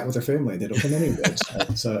they're like out with their family. They don't win anyways.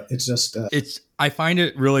 Right? So it's just... I find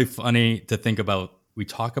it really funny to think about. We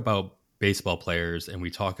talk about baseball players and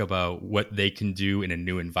we talk about what they can do in a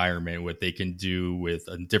new environment, what they can do with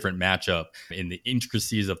a different matchup, in the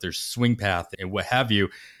intricacies of their swing path and what have you.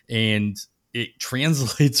 And it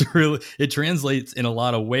translates in a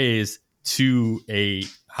lot of ways to a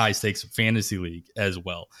high stakes fantasy league as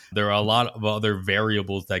well. There are a lot of other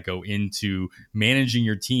variables that go into managing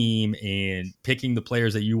your team and picking the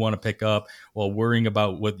players that you want to pick up while worrying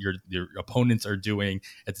about what your opponents are doing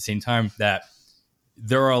at the same time. That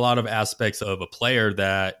there are a lot of aspects of a player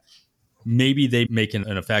that maybe they make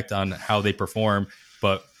an effect on how they perform,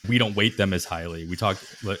 but we don't weight them as highly.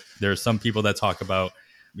 There are some people that talk about,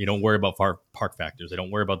 you don't worry about park factors. They don't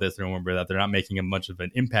worry about this. They don't worry about that. They're not making much of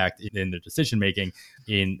an impact in their decision making.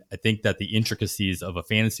 And I think that the intricacies of a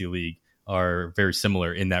fantasy league are very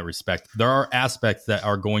similar in that respect. There are aspects that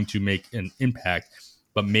are going to make an impact,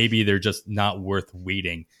 but maybe they're just not worth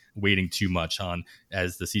waiting too much on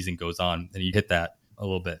as the season goes on. And you hit that a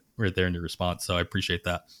little bit right there in your response. So I appreciate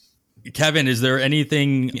that. Kevin, is there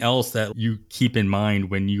anything else that you keep in mind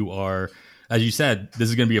when you are, as you said, this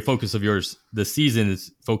is going to be a focus of yours. The season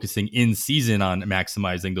is focusing in season on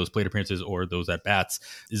maximizing those plate appearances or those at bats.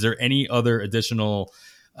 Is there any other additional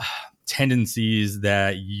tendencies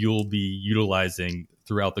that you'll be utilizing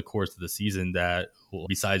throughout the course of the season that,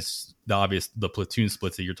 besides the platoon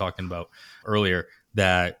splits that you're talking about earlier,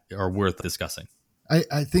 that are worth discussing?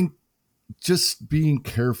 I think just being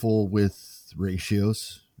careful with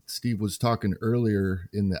ratios. Steve was talking earlier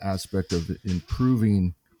in the aspect of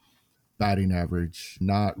improving batting average,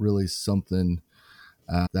 not really something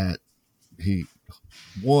that he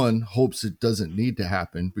one, hopes it doesn't need to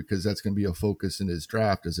happen because that's going to be a focus in his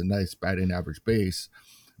draft as a nice batting average base.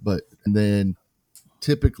 And then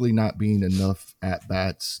typically not being enough at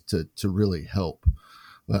bats to really help.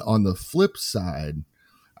 But on the flip side,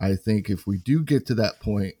 I think if we do get to that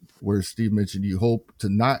point where Steve mentioned you hope to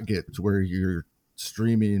not get to where you're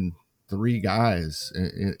streaming 3 guys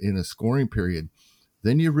in a scoring period,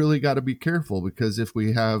 then you really got to be careful, because if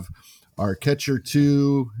we have our catcher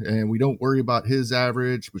 2 and we don't worry about his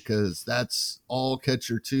average because that's all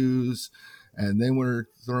catcher 2s, and then we're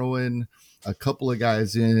throwing a couple of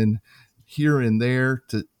guys in here and there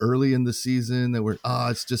to early in the season that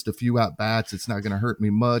it's just a few at bats, it's not going to hurt me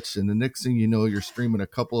much, and the next thing you know, you're streaming a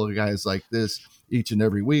couple of guys like this each and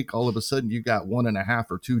every week. All of a sudden you got 1.5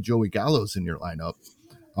 or 2 Joey Gallos in your lineup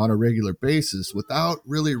on a regular basis without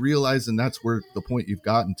really realizing that's where the point you've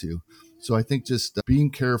gotten to. So I think just being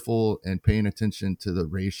careful and paying attention to the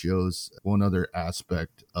ratios, one other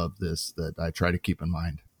aspect of this that I try to keep in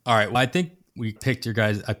mind. All right. Well, I think I picked your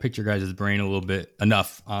guys' brain a little bit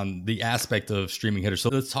enough on the aspect of streaming hitters. So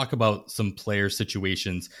let's talk about some player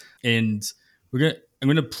situations. And I'm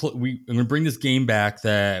gonna bring this game back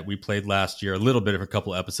that we played last year, a little bit of a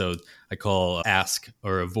couple episodes. I call Ask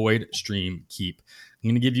or Avoid, Stream, Keep. I'm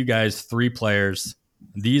going to give you guys 3 players.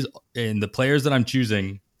 These, and the players that I'm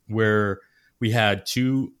choosing, where we had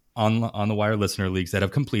 2 on the wire listener leagues that have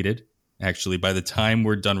completed. Actually, by the time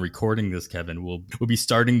we're done recording this, Kevin, we'll be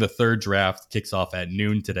starting the 3rd draft. Kicks off at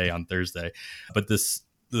noon today on Thursday. But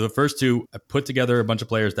the first 2, I put together a bunch of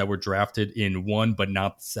players that were drafted in 1, but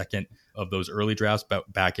not the 2nd of those early drafts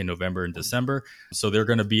back in November and December. So they're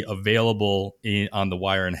going to be available on the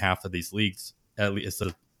wire in half of these leagues, at least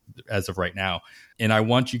as of right now. And I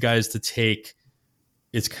want you guys to take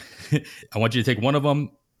I want you to take one of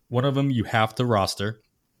them. One of them you have to roster.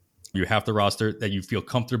 You have to roster that you feel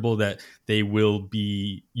comfortable that they will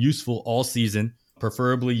be useful all season.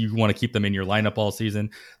 Preferably, you want to keep them in your lineup all season.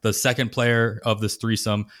 The second player of this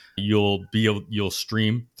threesome, you'll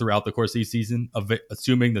stream throughout the course of the season,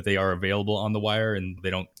 assuming that they are available on the wire and they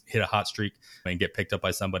don't hit a hot streak and get picked up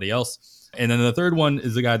by somebody else. And then the third one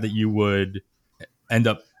is the guy that you would end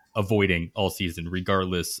up avoiding all season,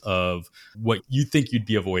 regardless of what you think you'd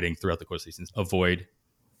be avoiding throughout the course of the season. Avoid,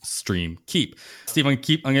 stream, keep. Steve, I'm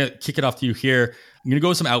going to kick it off to you here. I'm going to go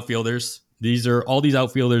with some outfielders. All these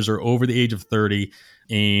outfielders are over the age of 30.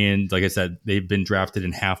 And like I said, they've been drafted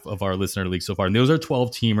in half of our listener league so far. And those are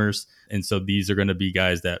 12 teamers. And so these are going to be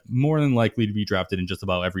guys that more than likely to be drafted in just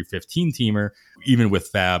about every 15 teamer, even with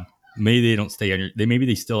Fab. Maybe they don't stay on maybe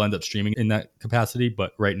they still end up streaming in that capacity.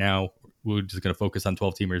 But right now, we're just going to focus on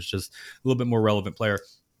 12 teamers, just a little bit more relevant player.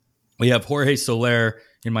 We have Jorge Soler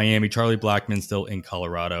in Miami, Charlie Blackmon still in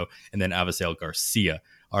Colorado, and then Avisail Garcia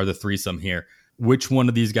are the threesome here. Which one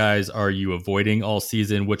of these guys are you avoiding all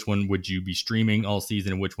season? Which one would you be streaming all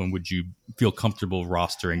season? And which one would you feel comfortable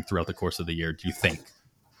rostering throughout the course of the year, do you think?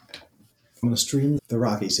 I'm going to stream the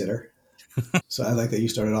Rockies hitter. So I like that you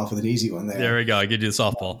started off with an easy one there. There we go. I give you the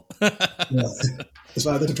softball. Yeah.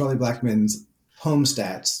 So I looked at Charlie Blackmon's home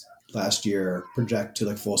stats last year, project to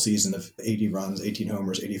like full season of 80 runs, 18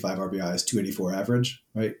 homers, 85 RBIs, 284 average,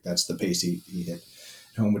 right? That's the pace he hit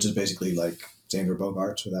at home, which is basically like Xander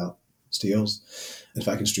Bogaerts without steals. And if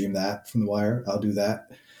I can stream that from the wire, I'll do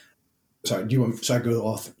that. Sorry, should I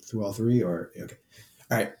go through all 3 or okay?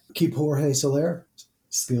 All right, keep Jorge Soler.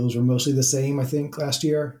 Skills were mostly the same, I think, last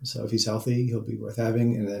year. So if he's healthy, he'll be worth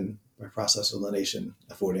having. And then by process of elimination,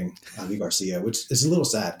 avoiding Avi Garcia, which is a little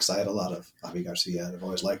sad because I had a lot of Avi Garcia and I've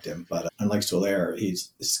always liked him. But unlike Soler, his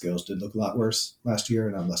skills did look a lot worse last year,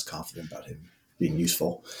 and I'm less confident about him being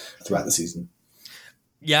useful throughout the season.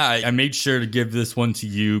 Yeah, I made sure to give this one to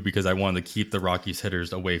you because I wanted to keep the Rockies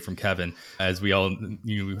hitters away from Kevin. As we all,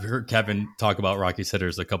 we've heard Kevin talk about Rockies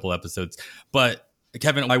hitters a couple episodes. But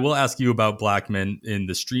Kevin, I will ask you about Blackmon in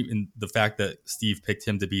the stream, in the fact that Steve picked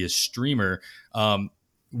him to be a streamer.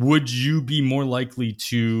 Would you be more likely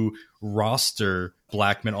to roster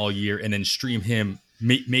Blackmon all year and then stream him,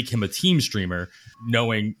 make him a team streamer,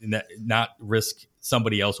 knowing that not risk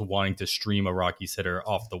somebody else wanting to stream a Rockies hitter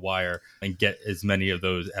off the wire and get as many of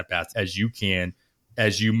those at bats as you can?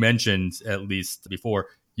 As you mentioned, at least before,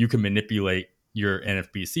 you can manipulate your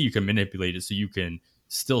NFBC. You can manipulate it so you can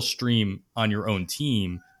still stream on your own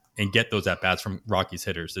team and get those at bats from Rockies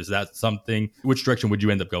hitters. Is that something? Which direction would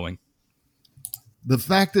you end up going? The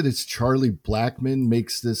fact that it's Charlie Blackmon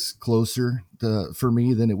makes this closer for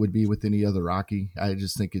me than it would be with any other Rocky. I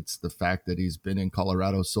just think it's the fact that he's been in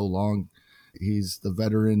Colorado so long. He's the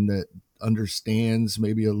veteran that understands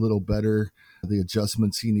maybe a little better the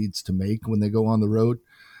adjustments he needs to make when they go on the road.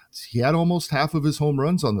 He had almost half of his home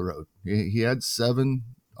runs on the road He had 7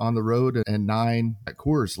 on the road and 9 at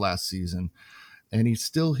Coors last season, and he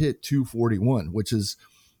still hit 241, which is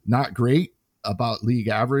not great, about league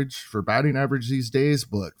average for batting average these days,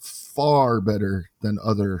 but far better than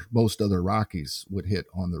most other Rockies would hit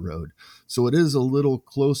on the road. So it is a little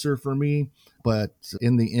closer for me, but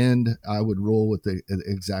in the end, I would roll with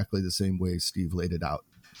exactly the same way Steve laid it out.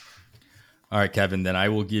 All right, Kevin, then I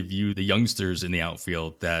will give you the youngsters in the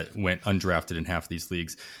outfield that went undrafted in half of these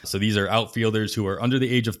leagues. So these are outfielders who are under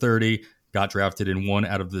the age of 30, got drafted in one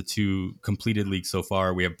out of the 2 completed leagues so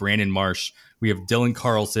far. We have Brandon Marsh, we have Dylan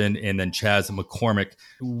Carlson, and then Chas McCormick.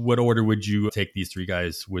 What order would you take these 3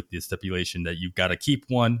 guys with the stipulation that you've got to keep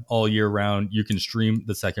one all year round, you can stream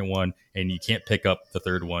the second one, and you can't pick up the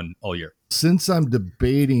third one all year? Since I'm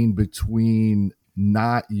debating between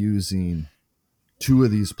not using 2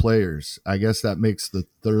 of these players, I guess that makes the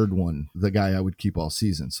third one the guy I would keep all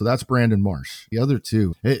season. So that's Brandon Marsh. The other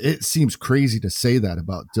 2, it seems crazy to say that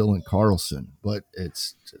about Dylan Carlson, but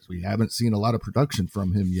we haven't seen a lot of production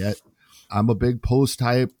from him yet. I'm a big post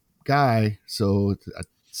type guy, so it's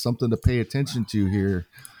something to pay attention to here.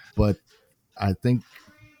 But I think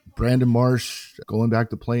Brandon Marsh, going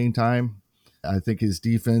back to playing time, I think his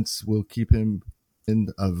defense will keep him in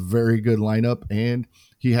a very good lineup, and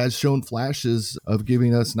he has shown flashes of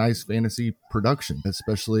giving us nice fantasy production,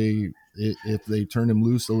 especially if they turn him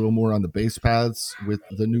loose a little more on the base paths with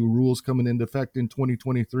the new rules coming into effect in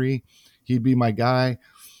 2023. He'd be my guy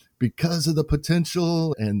because of the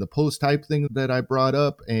potential and the post type thing that I brought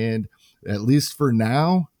up, and at least for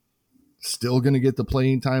now, still going to get the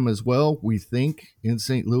playing time as well, we think, in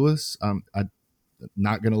St. Louis. I'm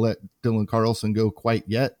not going to let Dylan Carlson go quite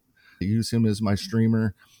yet. I use him as my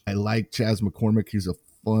streamer. I like Chas McCormick. He's a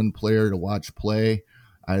fun player to watch play.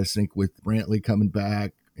 I just think with Brantley coming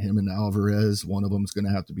back, him and Alvarez, one of them is going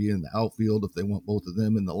to have to be in the outfield if they want both of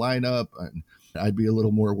them in the lineup. And I'd be a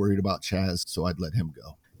little more worried about Chas, so I'd let him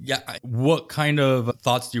go. Yeah. What kind of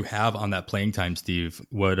thoughts do you have on that playing time, Steve?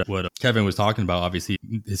 What Kevin was talking about, obviously,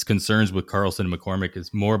 his concerns with Carlson and McCormick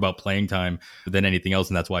is more about playing time than anything else,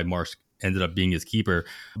 and that's why Marsh ended up being his keeper.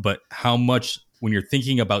 But how much, when you're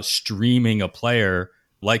thinking about streaming a player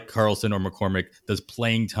like Carlson or McCormick, does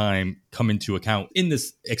playing time come into account in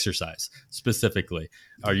this exercise specifically?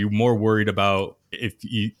 Are you more worried about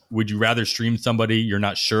would you rather stream somebody you're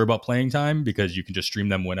not sure about playing time because you can just stream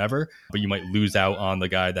them whenever, but you might lose out on the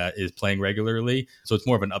guy that is playing regularly? So it's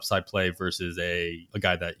more of an upside play versus a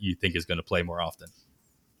guy that you think is going to play more often.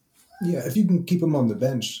 Yeah, if you can keep him on the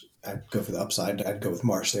bench, I'd go for the upside. I'd go with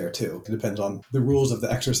Marsh there too. It depends on the rules of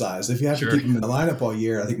the exercise. If you have to keep him in the lineup all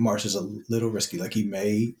year, I think Marsh is a little risky. Like, he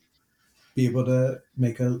may be able to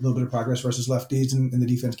make a little bit of progress versus lefties and the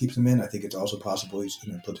defense keeps him in. I think it's also possible he's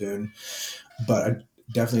in a platoon. But I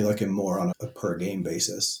definitely like him more on a per game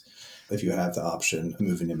basis. If you have the option of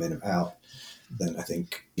moving him in and out, then I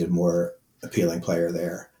think you're a more appealing player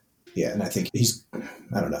there. Yeah, and I think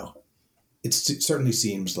I don't know. It certainly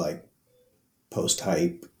seems like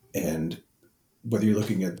post-hype, and whether you're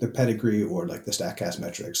looking at the pedigree or like the StatCast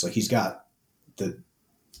metrics, like, he's got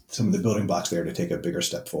some of the building blocks there to take a bigger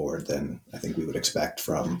step forward than I think we would expect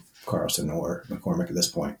from Carlson or McCormick at this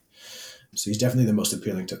point. So he's definitely the most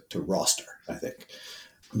appealing to roster, I think.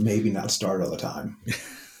 Maybe not start all the time.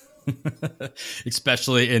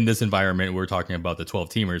 Especially in this environment, we're talking about the 12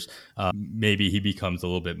 teamers. Maybe he becomes a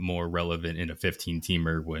little bit more relevant in a 15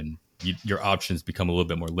 teamer when your options become a little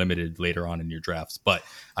bit more limited later on in your drafts. But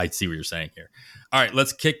I see what you're saying here. All right,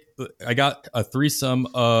 I got a threesome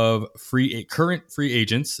of current free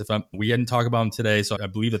agents. We hadn't talked about them today, so I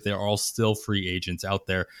believe that they're all still free agents out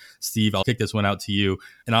there. Steve, I'll kick this one out to you.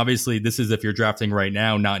 And obviously, this is if you're drafting right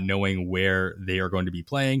now, not knowing where they are going to be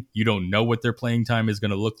playing. You don't know what their playing time is going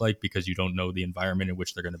to look like because you don't know the environment in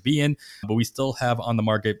which they're going to be in. But we still have on the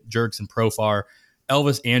market Jurickson Profar,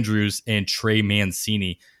 Elvis Andrus, and Trey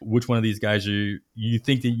Mancini. Which one of these guys you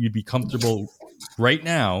think that you'd be comfortable right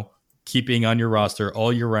now keeping on your roster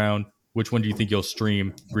all year round? Which one do you think you'll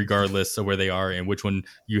stream regardless of where they are, and which one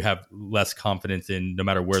you have less confidence in no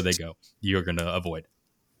matter where they go, you're going to avoid?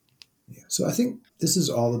 Yeah, so I think this is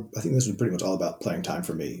pretty much all about playing time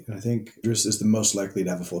for me. And I think Andrus is the most likely to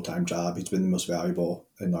have a full-time job. He's been the most valuable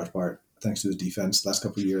in large part thanks to his defense the last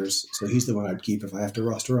couple of years. So he's the one I'd keep if I have to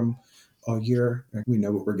roster him all year. We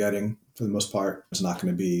know what we're getting for the most part. It's not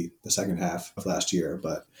going to be the second half of last year,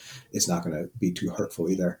 but it's not going to be too hurtful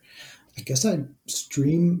either. I guess I'd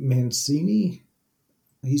stream Mancini.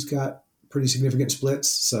 He's got pretty significant splits,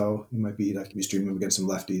 so he might be streaming him against some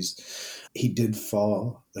lefties. He did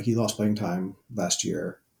fall, he lost playing time last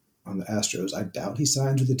year on the Astros. I doubt he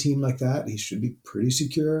signs with a team like that. He should be pretty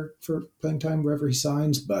secure for playing time wherever he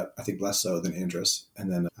signs, but I think less so than Andrus.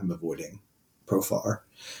 And then I'm avoiding Profar.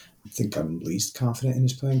 I think I'm least confident in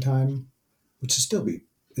his playing time, which is still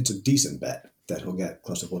it's a decent bet that he'll get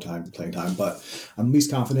close to full-time playing time, but I'm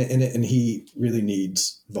least confident in it, and he really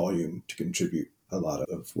needs volume to contribute a lot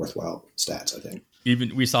of worthwhile stats, I think.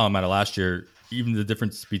 Even we saw him out of last year, even the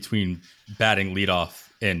difference between batting leadoff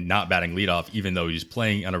and not batting leadoff, even though he's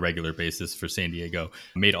playing on a regular basis for San Diego,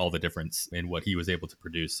 made all the difference in what he was able to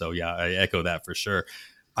produce. So yeah, I echo that for sure.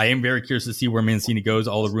 I am very curious to see where Mancini goes.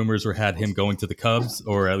 All the rumors had him going to the Cubs,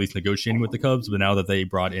 or at least negotiating with the Cubs. But now that they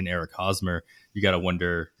brought in Eric Hosmer, you got to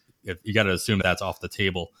wonder if you got to assume that's off the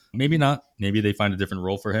table. Maybe not. Maybe they find a different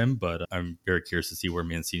role for him. But I'm very curious to see where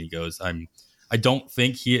Mancini goes. I don't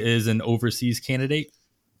think he is an overseas candidate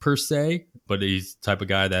per se, but he's the type of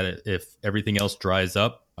guy that if everything else dries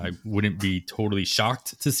up, I wouldn't be totally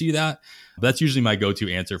shocked to see that. That's usually my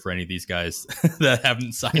go-to answer for any of these guys that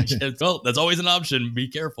haven't signed yet. Well, that's always an option. Be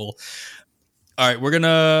careful. All right, I'm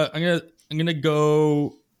gonna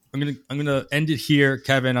end it here,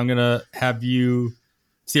 Kevin. I'm gonna have you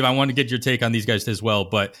see if I want to get your take on these guys as well,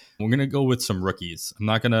 but we're gonna go with some rookies. I'm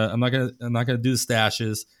not gonna do the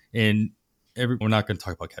stashes, and we're not going to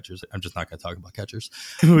talk about catchers. I'm just not going to talk about catchers.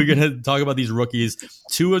 We're going to talk about these rookies.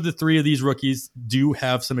 2 of the 3 of these rookies do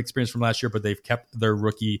have some experience from last year, but they've kept their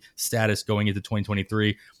rookie status going into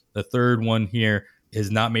 2023. The third one here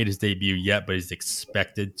has not made his debut yet, but is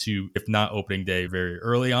expected to, if not opening day, very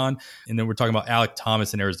early on. And then we're talking about Alek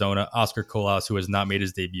Thomas in Arizona, Oscar Colas, who has not made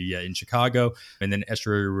his debut yet in Chicago, and then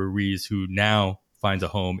Esteury Ruiz, who now finds a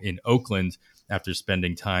home in Oakland after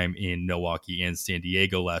spending time in Milwaukee and San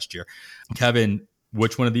Diego last year. Kevin,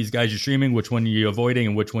 which one of these guys you're streaming, which one are you avoiding,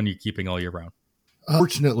 and which one are you keeping all year round?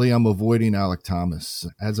 Unfortunately, I'm avoiding Alek Thomas.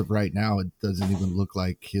 As of right now, it doesn't even look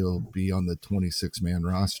like he'll be on the 26-man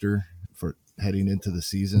roster for heading into the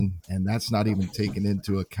season. And that's not even taking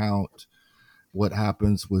into account what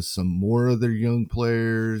happens with some more of their young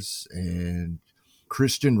players, and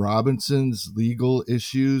Christian Robinson's legal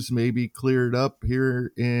issues may be cleared up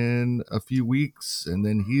here in a few weeks, and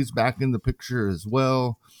then he's back in the picture as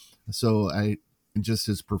well. So just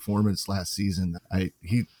his performance last season,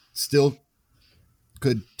 he still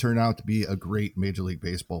could turn out to be a great Major League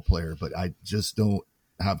Baseball player, but I just don't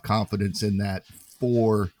have confidence in that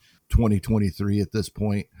for 2023 at this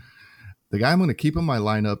point. The guy I'm going to keep in my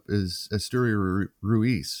lineup is Esteury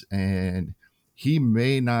Ruiz, and he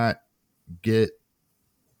may not get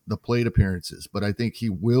the plate appearances, but I think he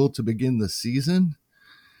will to begin the season.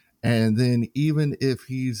 And then even if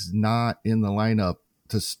he's not in the lineup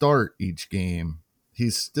to start each game,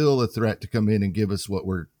 he's still a threat to come in and give us what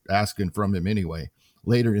we're asking from him anyway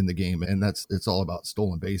later in the game. And it's all about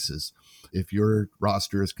stolen bases. If your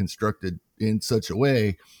roster is constructed in such a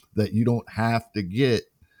way that you don't have to get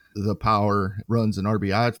the power runs and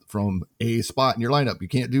RBI from a spot in your lineup, you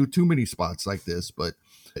can't do too many spots like this. But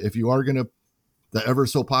if you are going to, the ever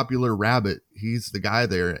so popular Rabbit, he's the guy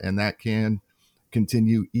there, and that can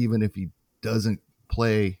continue even if he doesn't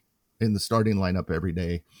play in the starting lineup every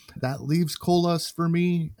day. That leaves Colas for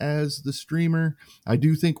me as the streamer. I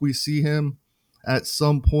do think we see him at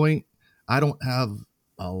some point. I don't have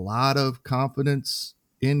a lot of confidence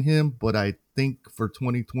in him, but I think for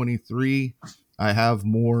 2023, I have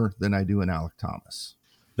more than I do in Alek Thomas.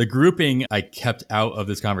 The grouping I kept out of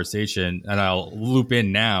this conversation, and I'll loop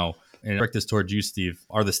in now and direct this towards you, Steve,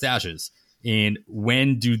 are the stashes. And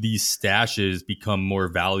when do these stashes become more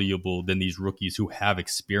valuable than these rookies who have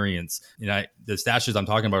experience? And the stashes I'm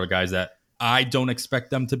talking about are guys that I don't expect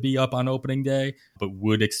them to be up on opening day, but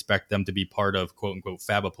would expect them to be part of quote unquote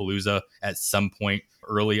Fabapalooza at some point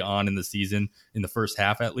early on in the season, in the first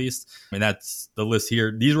half at least. I mean, that's the list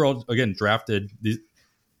here. These were all, again, drafted.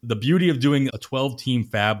 The beauty of doing a 12-team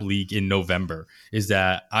Fab League in November is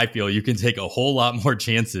that I feel you can take a whole lot more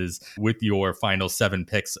chances with your final 7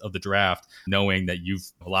 picks of the draft, knowing that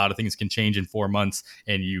a lot of things can change in 4 months,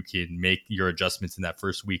 and you can make your adjustments in that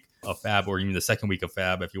first week of Fab, or even the second week of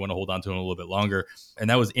Fab if you want to hold on to him a little bit longer. And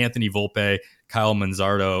that was Anthony Volpe, Kyle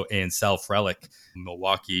Manzardo, and Sal Frelick,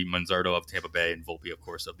 Milwaukee, Manzardo of Tampa Bay, and Volpe, of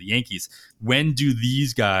course, of the Yankees. When do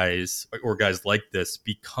these guys, or guys like this,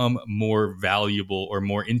 become more valuable or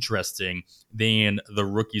more interesting than the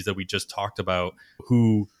rookies that we just talked about,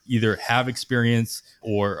 who either have experience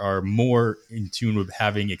or are more in tune with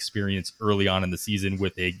having experience early on in the season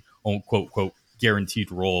with a quote, quote,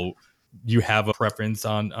 guaranteed role? Do you have a preference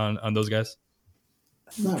on those guys?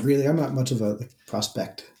 Not really. I'm not much of a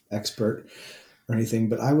prospect expert or anything,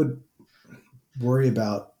 but I would worry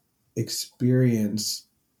about experience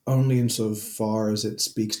only insofar as it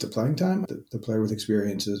speaks to playing time. The player with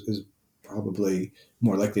experience is probably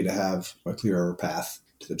more likely to have a clearer path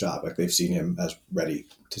to the job. Like they've seen him as ready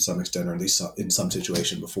to some extent, or at least in some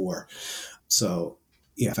situation before. So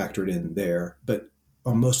yeah, factored in there. But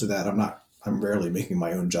on most of that, I'm rarely making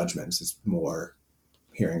my own judgments. It's more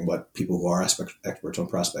hearing what people who are experts on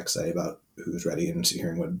prospects say about who's ready, and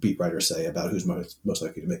hearing what beat writers say about who's most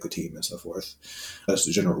likely to make the team and so forth. That's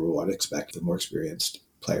the general rule I'd expect the more experienced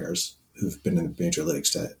players who've been in the major leagues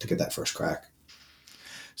to get that first crack.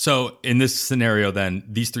 So in this scenario, then,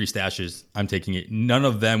 these three stashes, I'm taking it, none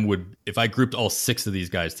of them would, if I grouped all six of these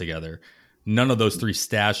guys together, none of those three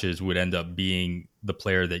stashes would end up being the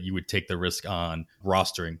player that you would take the risk on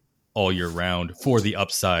rostering all year round for the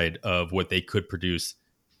upside of what they could produce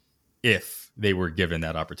if they were given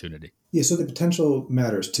that opportunity. Yeah, so the potential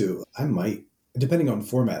matters too. I might, depending on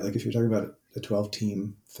format, like if you're talking about a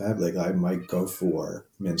 12-team Fab League, I might go for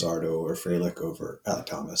Manzardo or Frelick over Alek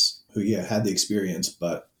Thomas, who, had the experience,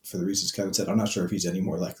 but for the reasons Kevin said, I'm not sure if he's any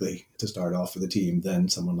more likely to start off for the team than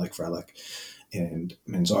someone like Frelick. And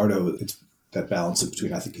Manzardo, it's that balance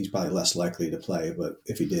between, I think he's probably less likely to play, but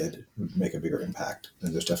if he did, would make a bigger impact.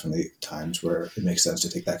 And there's definitely times where it makes sense to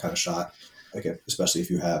take that kind of shot, again, especially if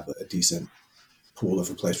you have a decent pool of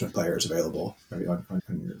replacement players available, right, on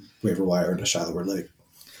your waiver wire in a shallower league.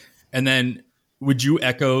 And then would you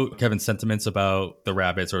echo Kevin's sentiments about the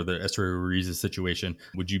Rabbits or the Esteury Ruiz situation?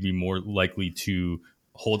 Would you be more likely to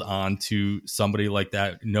hold on to somebody like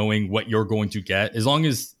that, knowing what you're going to get? As long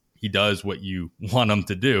as he does what you want him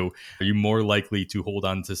to do, are you more likely to hold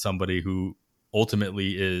on to somebody who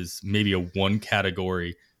ultimately is maybe a one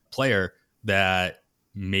category player that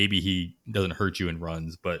maybe he doesn't hurt you in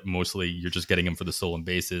runs, but mostly you're just getting him for the stolen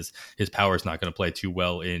bases? His power is not going to play too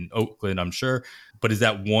well in Oakland, I'm sure. But is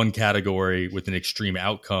that one category with an extreme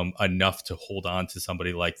outcome enough to hold on to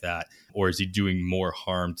somebody like that? Or is he doing more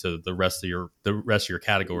harm to the rest of your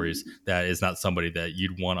categories that is not somebody that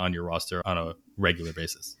you'd want on your roster on a regular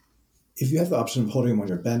basis? If you have the option of holding him on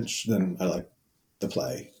your bench, then I like the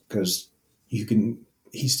play, because he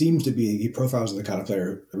profiles the kind of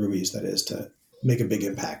player, Ruiz, that is, to make a big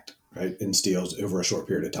impact, right, in steals over a short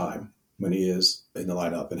period of time when he is in the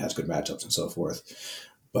lineup and has good matchups and so forth.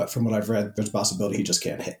 But from what I've read, there's a possibility he just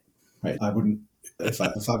can't hit, right? I wouldn't, if I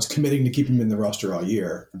was committing to keep him in the roster all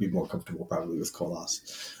year, I'd be more comfortable probably with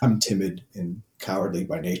Colas. I'm timid and cowardly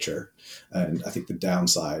by nature, and I think the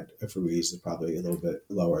downside of Ruiz is probably a little bit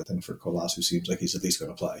lower than for Colas, who seems like he's at least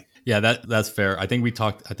going to play. Yeah, that's fair. I think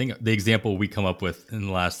the example we come up with in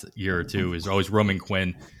the last year or two is always Roman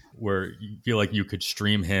Quinn, where you feel like you could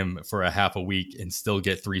stream him for a half a week and still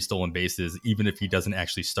get 3 stolen bases, even if he doesn't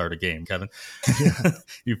actually start a game, Kevin.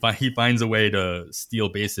 Yeah. He finds a way to steal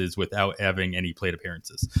bases without having any plate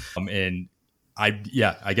appearances. And I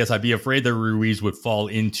guess I'd be afraid that Ruiz would fall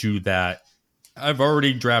into that. I've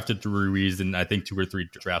already drafted Ruiz in, I think, 2 or 3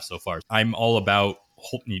 drafts so far. I'm all about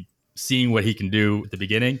seeing what he can do at the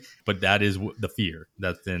beginning, but that is the fear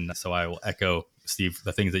that's in. So I will echo, Steve,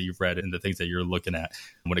 the things that you've read and the things that you're looking at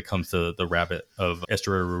when it comes to the Rabbit of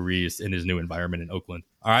Esteury Ruiz in his new environment in Oakland.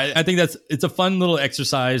 All right. I think it's a fun little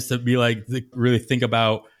exercise to be like, to really think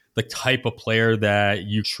about the type of player that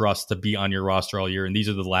you trust to be on your roster all year. And these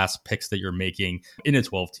are the last picks that you're making in a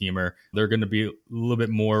 12-teamer. They're going to be a little bit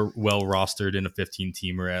more well rostered in a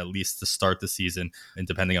 15-teamer, at least to start the season. And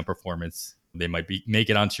depending on performance, they might make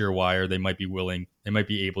it onto your wire. They might be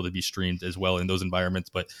able to be streamed as well in those environments.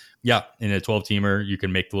 But yeah, in a 12-teamer, you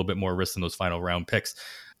can make a little bit more risk in those final round picks.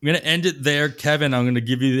 I'm going to end it there. Kevin, I'm going to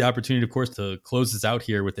give you the opportunity, of course, to close this out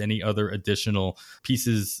here with any other additional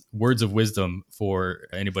pieces, words of wisdom for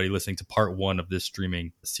anybody listening to part 1 of this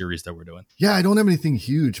streaming series that we're doing. Yeah, I don't have anything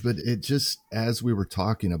huge, but it just, as we were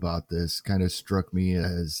talking about this, kind of struck me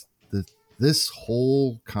as this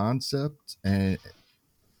whole concept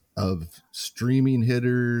of streaming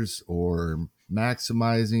hitters or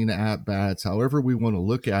maximizing at-bats, however we want to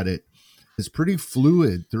look at it, is pretty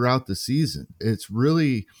fluid throughout the season. It's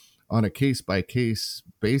really on a case-by-case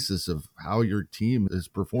basis of how your team is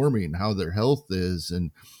performing, how their health is.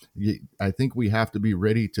 And I think we have to be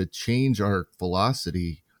ready to change our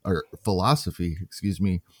philosophy,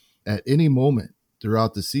 at any moment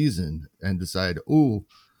throughout the season and decide,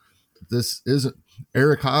 this isn't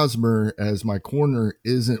Eric Hosmer as my corner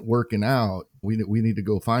isn't working out. We need to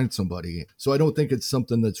go find somebody. So I don't think it's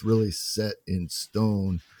something that's really set in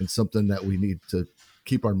stone and something that we need to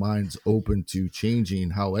keep our minds open to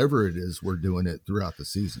changing however it is we're doing it throughout the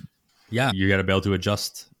season. Yeah, you got to be able to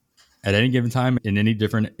adjust at any given time in any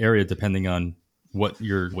different area depending on what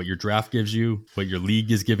your draft gives you, what your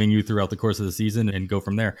league is giving you throughout the course of the season, and go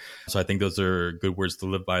from there. So I think those are good words to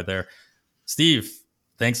live by there. Steve,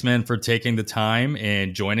 thanks, man, for taking the time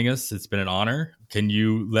and joining us. It's been an honor. Can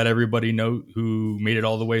you let everybody know who made it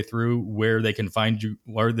all the way through, where they can find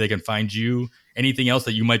you, anything else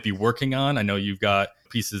that you might be working on? I know you've got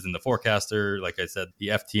pieces in the Forecaster, like I said, the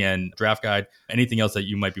FTN draft guide, anything else that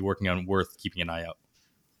you might be working on worth keeping an eye out?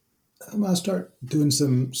 I'll start doing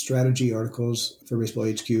some strategy articles for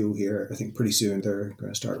Baseball HQ here. I think pretty soon they're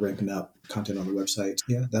going to start ramping up content on the website.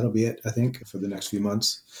 Yeah, that'll be it, I think, for the next few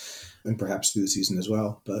months and perhaps through the season as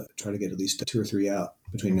well. But try to get at least 2 or 3 out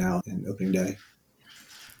between now and opening day.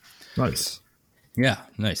 Nice. Yeah,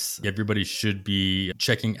 nice. Everybody should be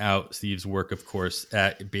checking out Steve's work, of course,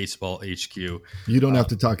 at Baseball HQ. You don't have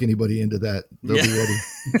to talk anybody into that. They'll be ready.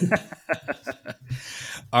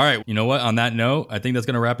 All right. You know what? On that note, I think that's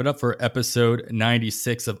going to wrap it up for episode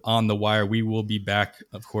 96 of On the Wire. We will be back,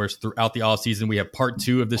 of course, throughout the offseason. We have part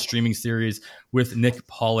 2 of this streaming series with Nick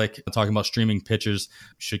Pollock talking about streaming pitchers.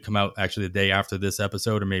 Should come out actually the day after this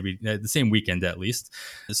episode, or maybe the same weekend at least.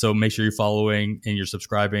 So make sure you're following and you're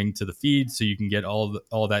subscribing to the feed so you can get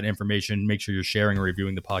all that information. Make sure you're sharing and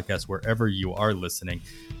reviewing the podcast wherever you are listening.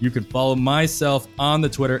 You can follow myself on the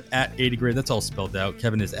Twitter at 80grade. That's all spelled out.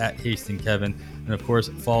 Kevin is at HastingKevin. And of course,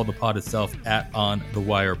 follow the pod itself at On the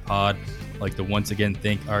Wire Pod. I'd like to once again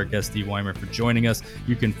thank our guest Steve Weimer for joining us.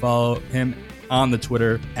 You can follow him on the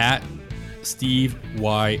Twitter at Steve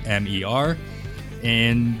YMER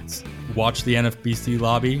and watch the NFBC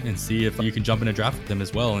lobby and see if you can jump in a draft with him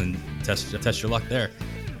as well and test your luck there.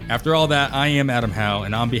 After all that, I am Adam Howe,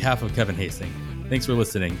 and on behalf of Kevin Hastings, thanks for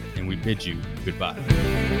listening, and we bid you goodbye.